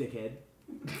year. Dickhead.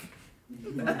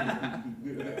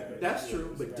 That's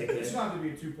true, but It's dickhead. not going to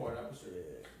be a 2-part episode.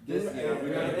 This,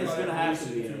 It's gonna have to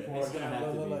be. It's gonna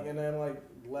have to Look, be. and then like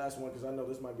last one, because I know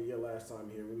this might be your last time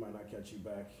here. We might not catch you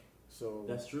back. So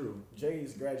That's true.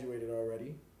 Jay's graduated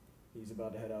already. He's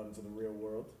about to head out into the real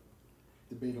world.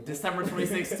 Debatable. December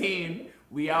 2016,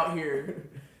 we out here.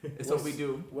 It's what we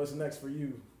do. What's next for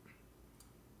you?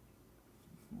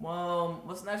 Well,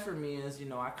 what's next for me is,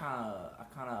 I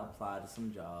kind of applied to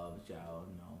some jobs,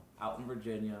 out in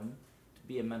Virginia to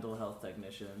be a mental health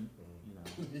technician.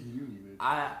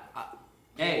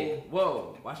 Hey,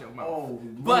 whoa, watch your mouth. Oh,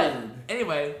 But Lord.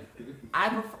 anyway,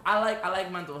 I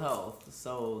like mental health,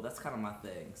 so that's kind of my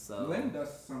thing. So Glenn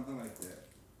does something like that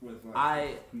with like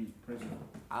I prison.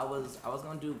 I was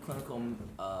gonna do clinical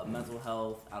mental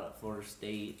health out at Florida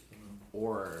State,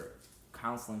 or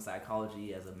counseling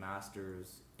psychology as a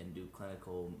master's and do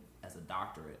clinical as a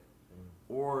doctorate,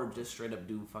 or just straight up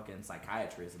do fucking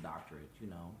psychiatry as a doctorate.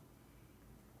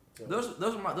 So,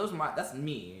 Those are my that's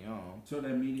me. So the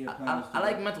immediate plan is to I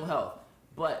like mental health,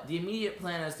 but the immediate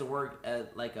plan is to work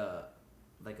at like a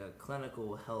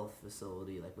clinical health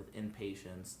facility, like with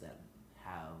inpatients that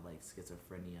have like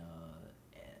schizophrenia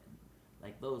and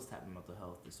like those type of mental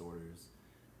health disorders,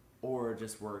 or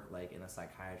just work like in a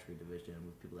psychiatry division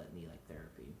with people that need like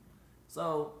therapy.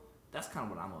 So that's kind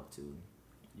of what I'm up to,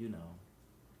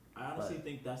 I honestly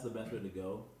think that's the best way to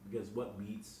go, because what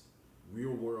beats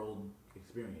real world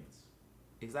experience?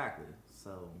 Exactly.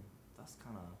 So that's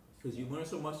kind of Because you learn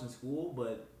so much in school,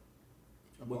 but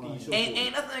what can you show?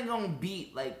 ain't nothing gonna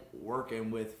beat like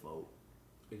working with folk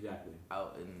Exactly.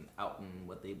 out in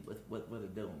what they're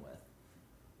dealing with.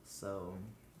 So,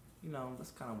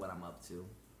 that's kind of what I'm up to.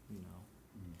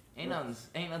 Ain't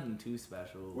nothing too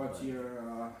special. What's but your?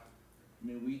 I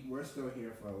mean, we're still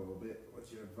here for a little bit.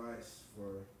 What's your advice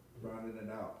for rounding it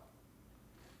out?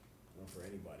 Not for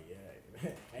anybody, yeah.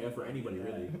 Yeah, for anybody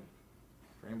really.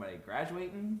 for anybody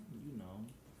graduating,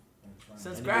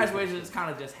 since Anybody graduation special. has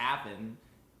kind of just happened,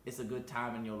 it's a good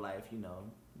time in your life.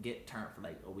 Get turned for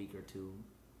like a week or two,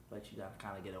 but you gotta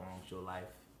kind of get on with your life.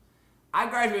 I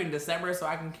graduated in December, so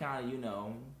I can kind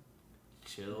of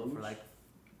chill for like.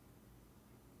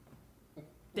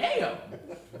 Damn!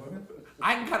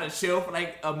 I can kind of chill for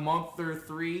like a month or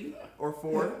 3 or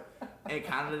 4 and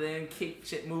kind of then keep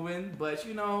shit moving. But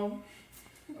you gotta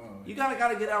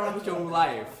get out with your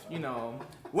life.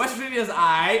 West Virginia's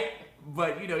alright,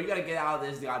 but you gotta get out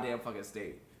of this goddamn fucking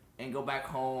state and go back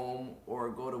home or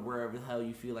go to wherever the hell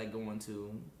you feel like going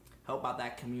to, help out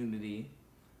that community,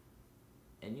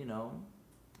 and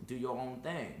do your own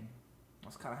thing.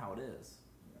 That's kind of how it is.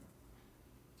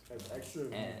 As extra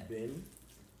as And- you've been,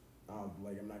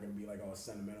 like I'm not gonna be like all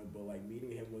sentimental, but like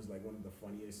meeting him was like one of the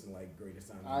funniest and like greatest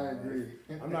times. I of my agree.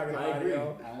 life. I'm not gonna I lie to agree.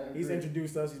 y'all. I He's agree.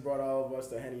 introduced us. He's brought all of us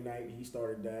to Henny Night. He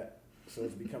started that, so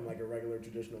it's become like a regular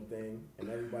traditional thing. And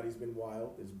everybody's been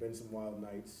wild. There's been some wild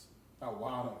nights. A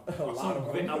lot A lot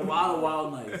of them. A lot of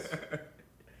wild nights.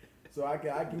 So I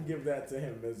can give that to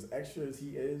him. As extra as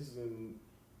he is, and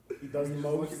he does the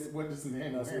most. What does the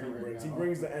man That's what he wearing brings. right He now?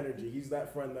 brings the energy. He's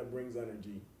that friend that brings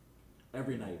energy.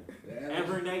 Every night. The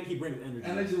Every night he brings energy.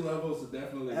 energy levels are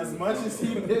definitely As much as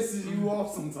he pisses you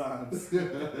off sometimes.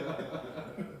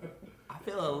 I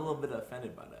feel a little bit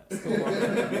offended by that.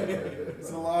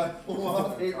 It's a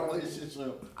love-hate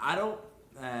relationship. I don't.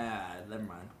 Never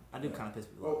mind. I do kind of piss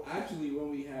people off. Well, actually,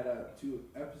 when we had a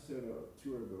episode or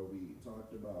 2 ago, we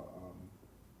talked about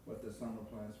what the summer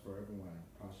plans for everyone.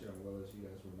 Pasha and Willis, you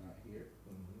guys were not here.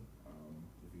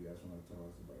 If you guys want to tell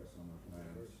us about your summer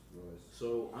plans, Willis.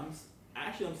 So I'm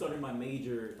starting my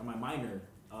minor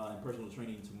in personal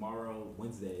training tomorrow,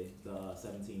 Wednesday, the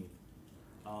 17th.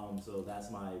 So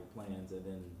that's my plans, and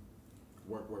then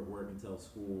work until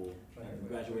school. And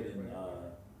graduate in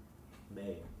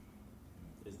May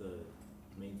is the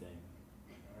main thing.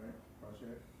 All right, Pasha.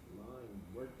 Mine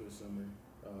work this summer.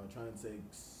 Trying to take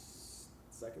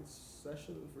second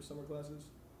session for summer classes,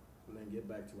 and then get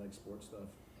back to like sports stuff.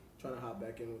 Trying to hop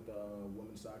back in with the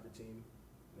women's soccer team,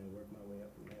 and work my way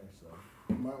up from there. So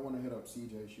You might want to hit up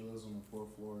CJ. She lives on the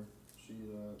 4th floor. She's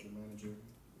the manager.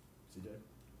 CJ,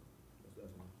 what's that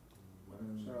one?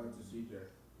 Shout out to CJ.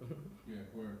 Yeah,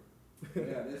 word.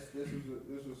 Yeah, this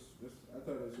I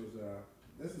thought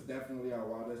this is definitely our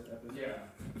wildest episode. Yeah.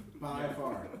 By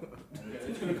far.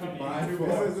 It's gonna come By by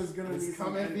far. This is gonna be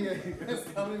coming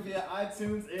via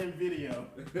iTunes and video.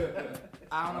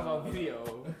 I don't know about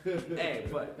video. Hey,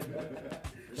 but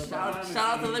shout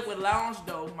out to Liquid Lounge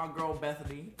though, my girl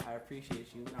Bethany. I appreciate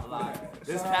you a lot.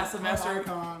 This past semester,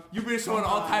 you've been showing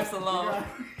all types of love.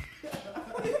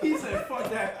 He said, "Fuck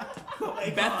that."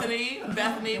 Bethany,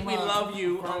 Come we on. love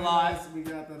you a Friday lot. nights, we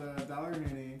got the Dollar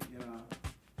Mini, you know.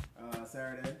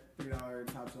 Saturday,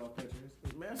 $3 top shelf pictures.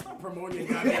 Man, stop promoting your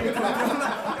goddamn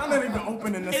club. Y'all not even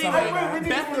opening this Anyway, summer,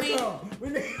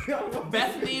 man.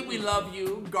 Bethany, we love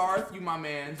you. Garth, you my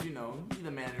mans, you know, you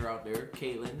the manager out there.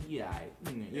 Caitlin, you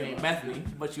aight. You ain't Bethany,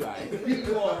 but you aight.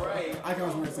 You all right. I can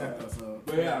always wear that though, so.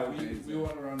 But yeah, we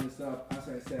want to run this up. As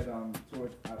I said,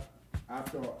 towards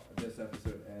after this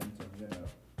episode ends, I'm gonna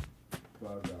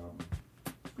plug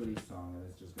Goody song, and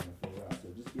it's just gonna fade out. So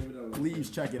just give it a listen. Please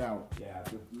check it out. Yeah,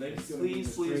 the link's gonna be in the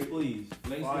Please.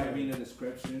 Link's gonna be in the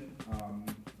description.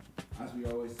 As we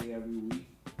always say every week,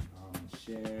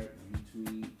 share,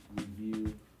 retweet,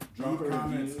 review, drop a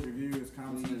comments, review. reviews,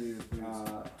 comments, Please, reviews,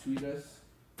 please. tweet us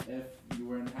if you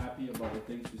weren't happy about the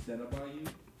things we said about you.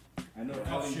 I know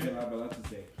Ellie's gonna have a lot to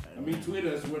say. I mean, tweet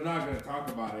us. We're not gonna talk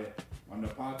about it on the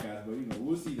podcast, but you know,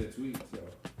 we'll see the tweet. So,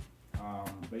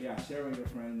 but yeah, share with your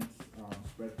friends,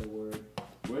 spread the word.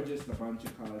 We're just a bunch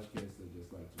of college kids that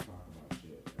just like to talk about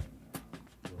shit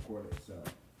and record it. So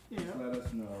just let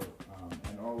us know,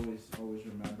 and always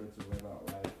remember to live out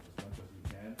life as much as you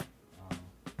can.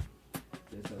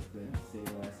 This has been Say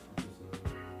Less episode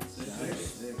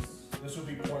 6. This will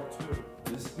be part 2.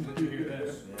 This Did you hear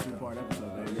this? Two-part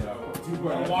episode, baby. yeah,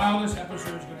 The wildest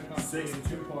episode is going to come 6 in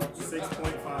 2 parts.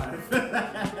 6.5.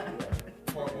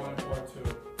 Part 1 and part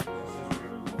 2.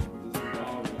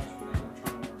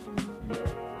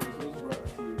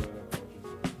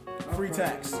 Free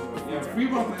tax. Yeah, free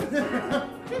moments. How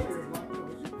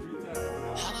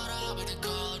about I with the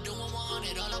car, doing one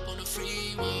it all up on the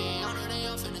freeway. On our day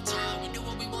off in the time, we do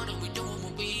what we want and we doing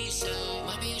what we say.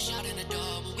 Might be a shot in the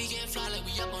door, but we can't fly like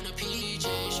we up on the PJ.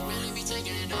 She really be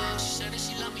taking it off. She said that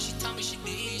she love me, she told me she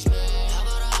needs me. How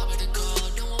about I with the car,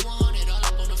 doing one it all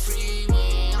up on the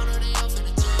freeway. On our day off in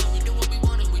the time, we do what we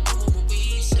want and we doing what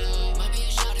we say. Might be a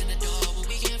shot in the door, but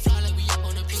we can't fly like we up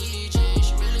on the PJ.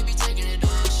 She really be taking it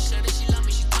off. She said that she love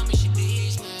me, she told me she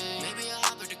needs me. Maybe I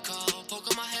hop in the car,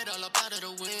 poking my head all up out of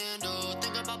the window.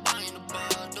 Think about buying a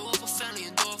bar, do it for family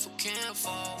and do it for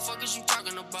kinfolk. Fuck is you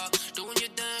talking about? Doing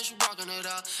your dance, you rocking it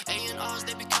out. A&Rs,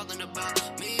 they be calling about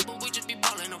me, but we just be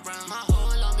balling around. My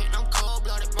whole love it, I'm cold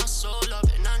blooded, my soul love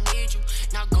it, and I need you.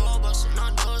 Now go bustin', I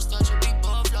know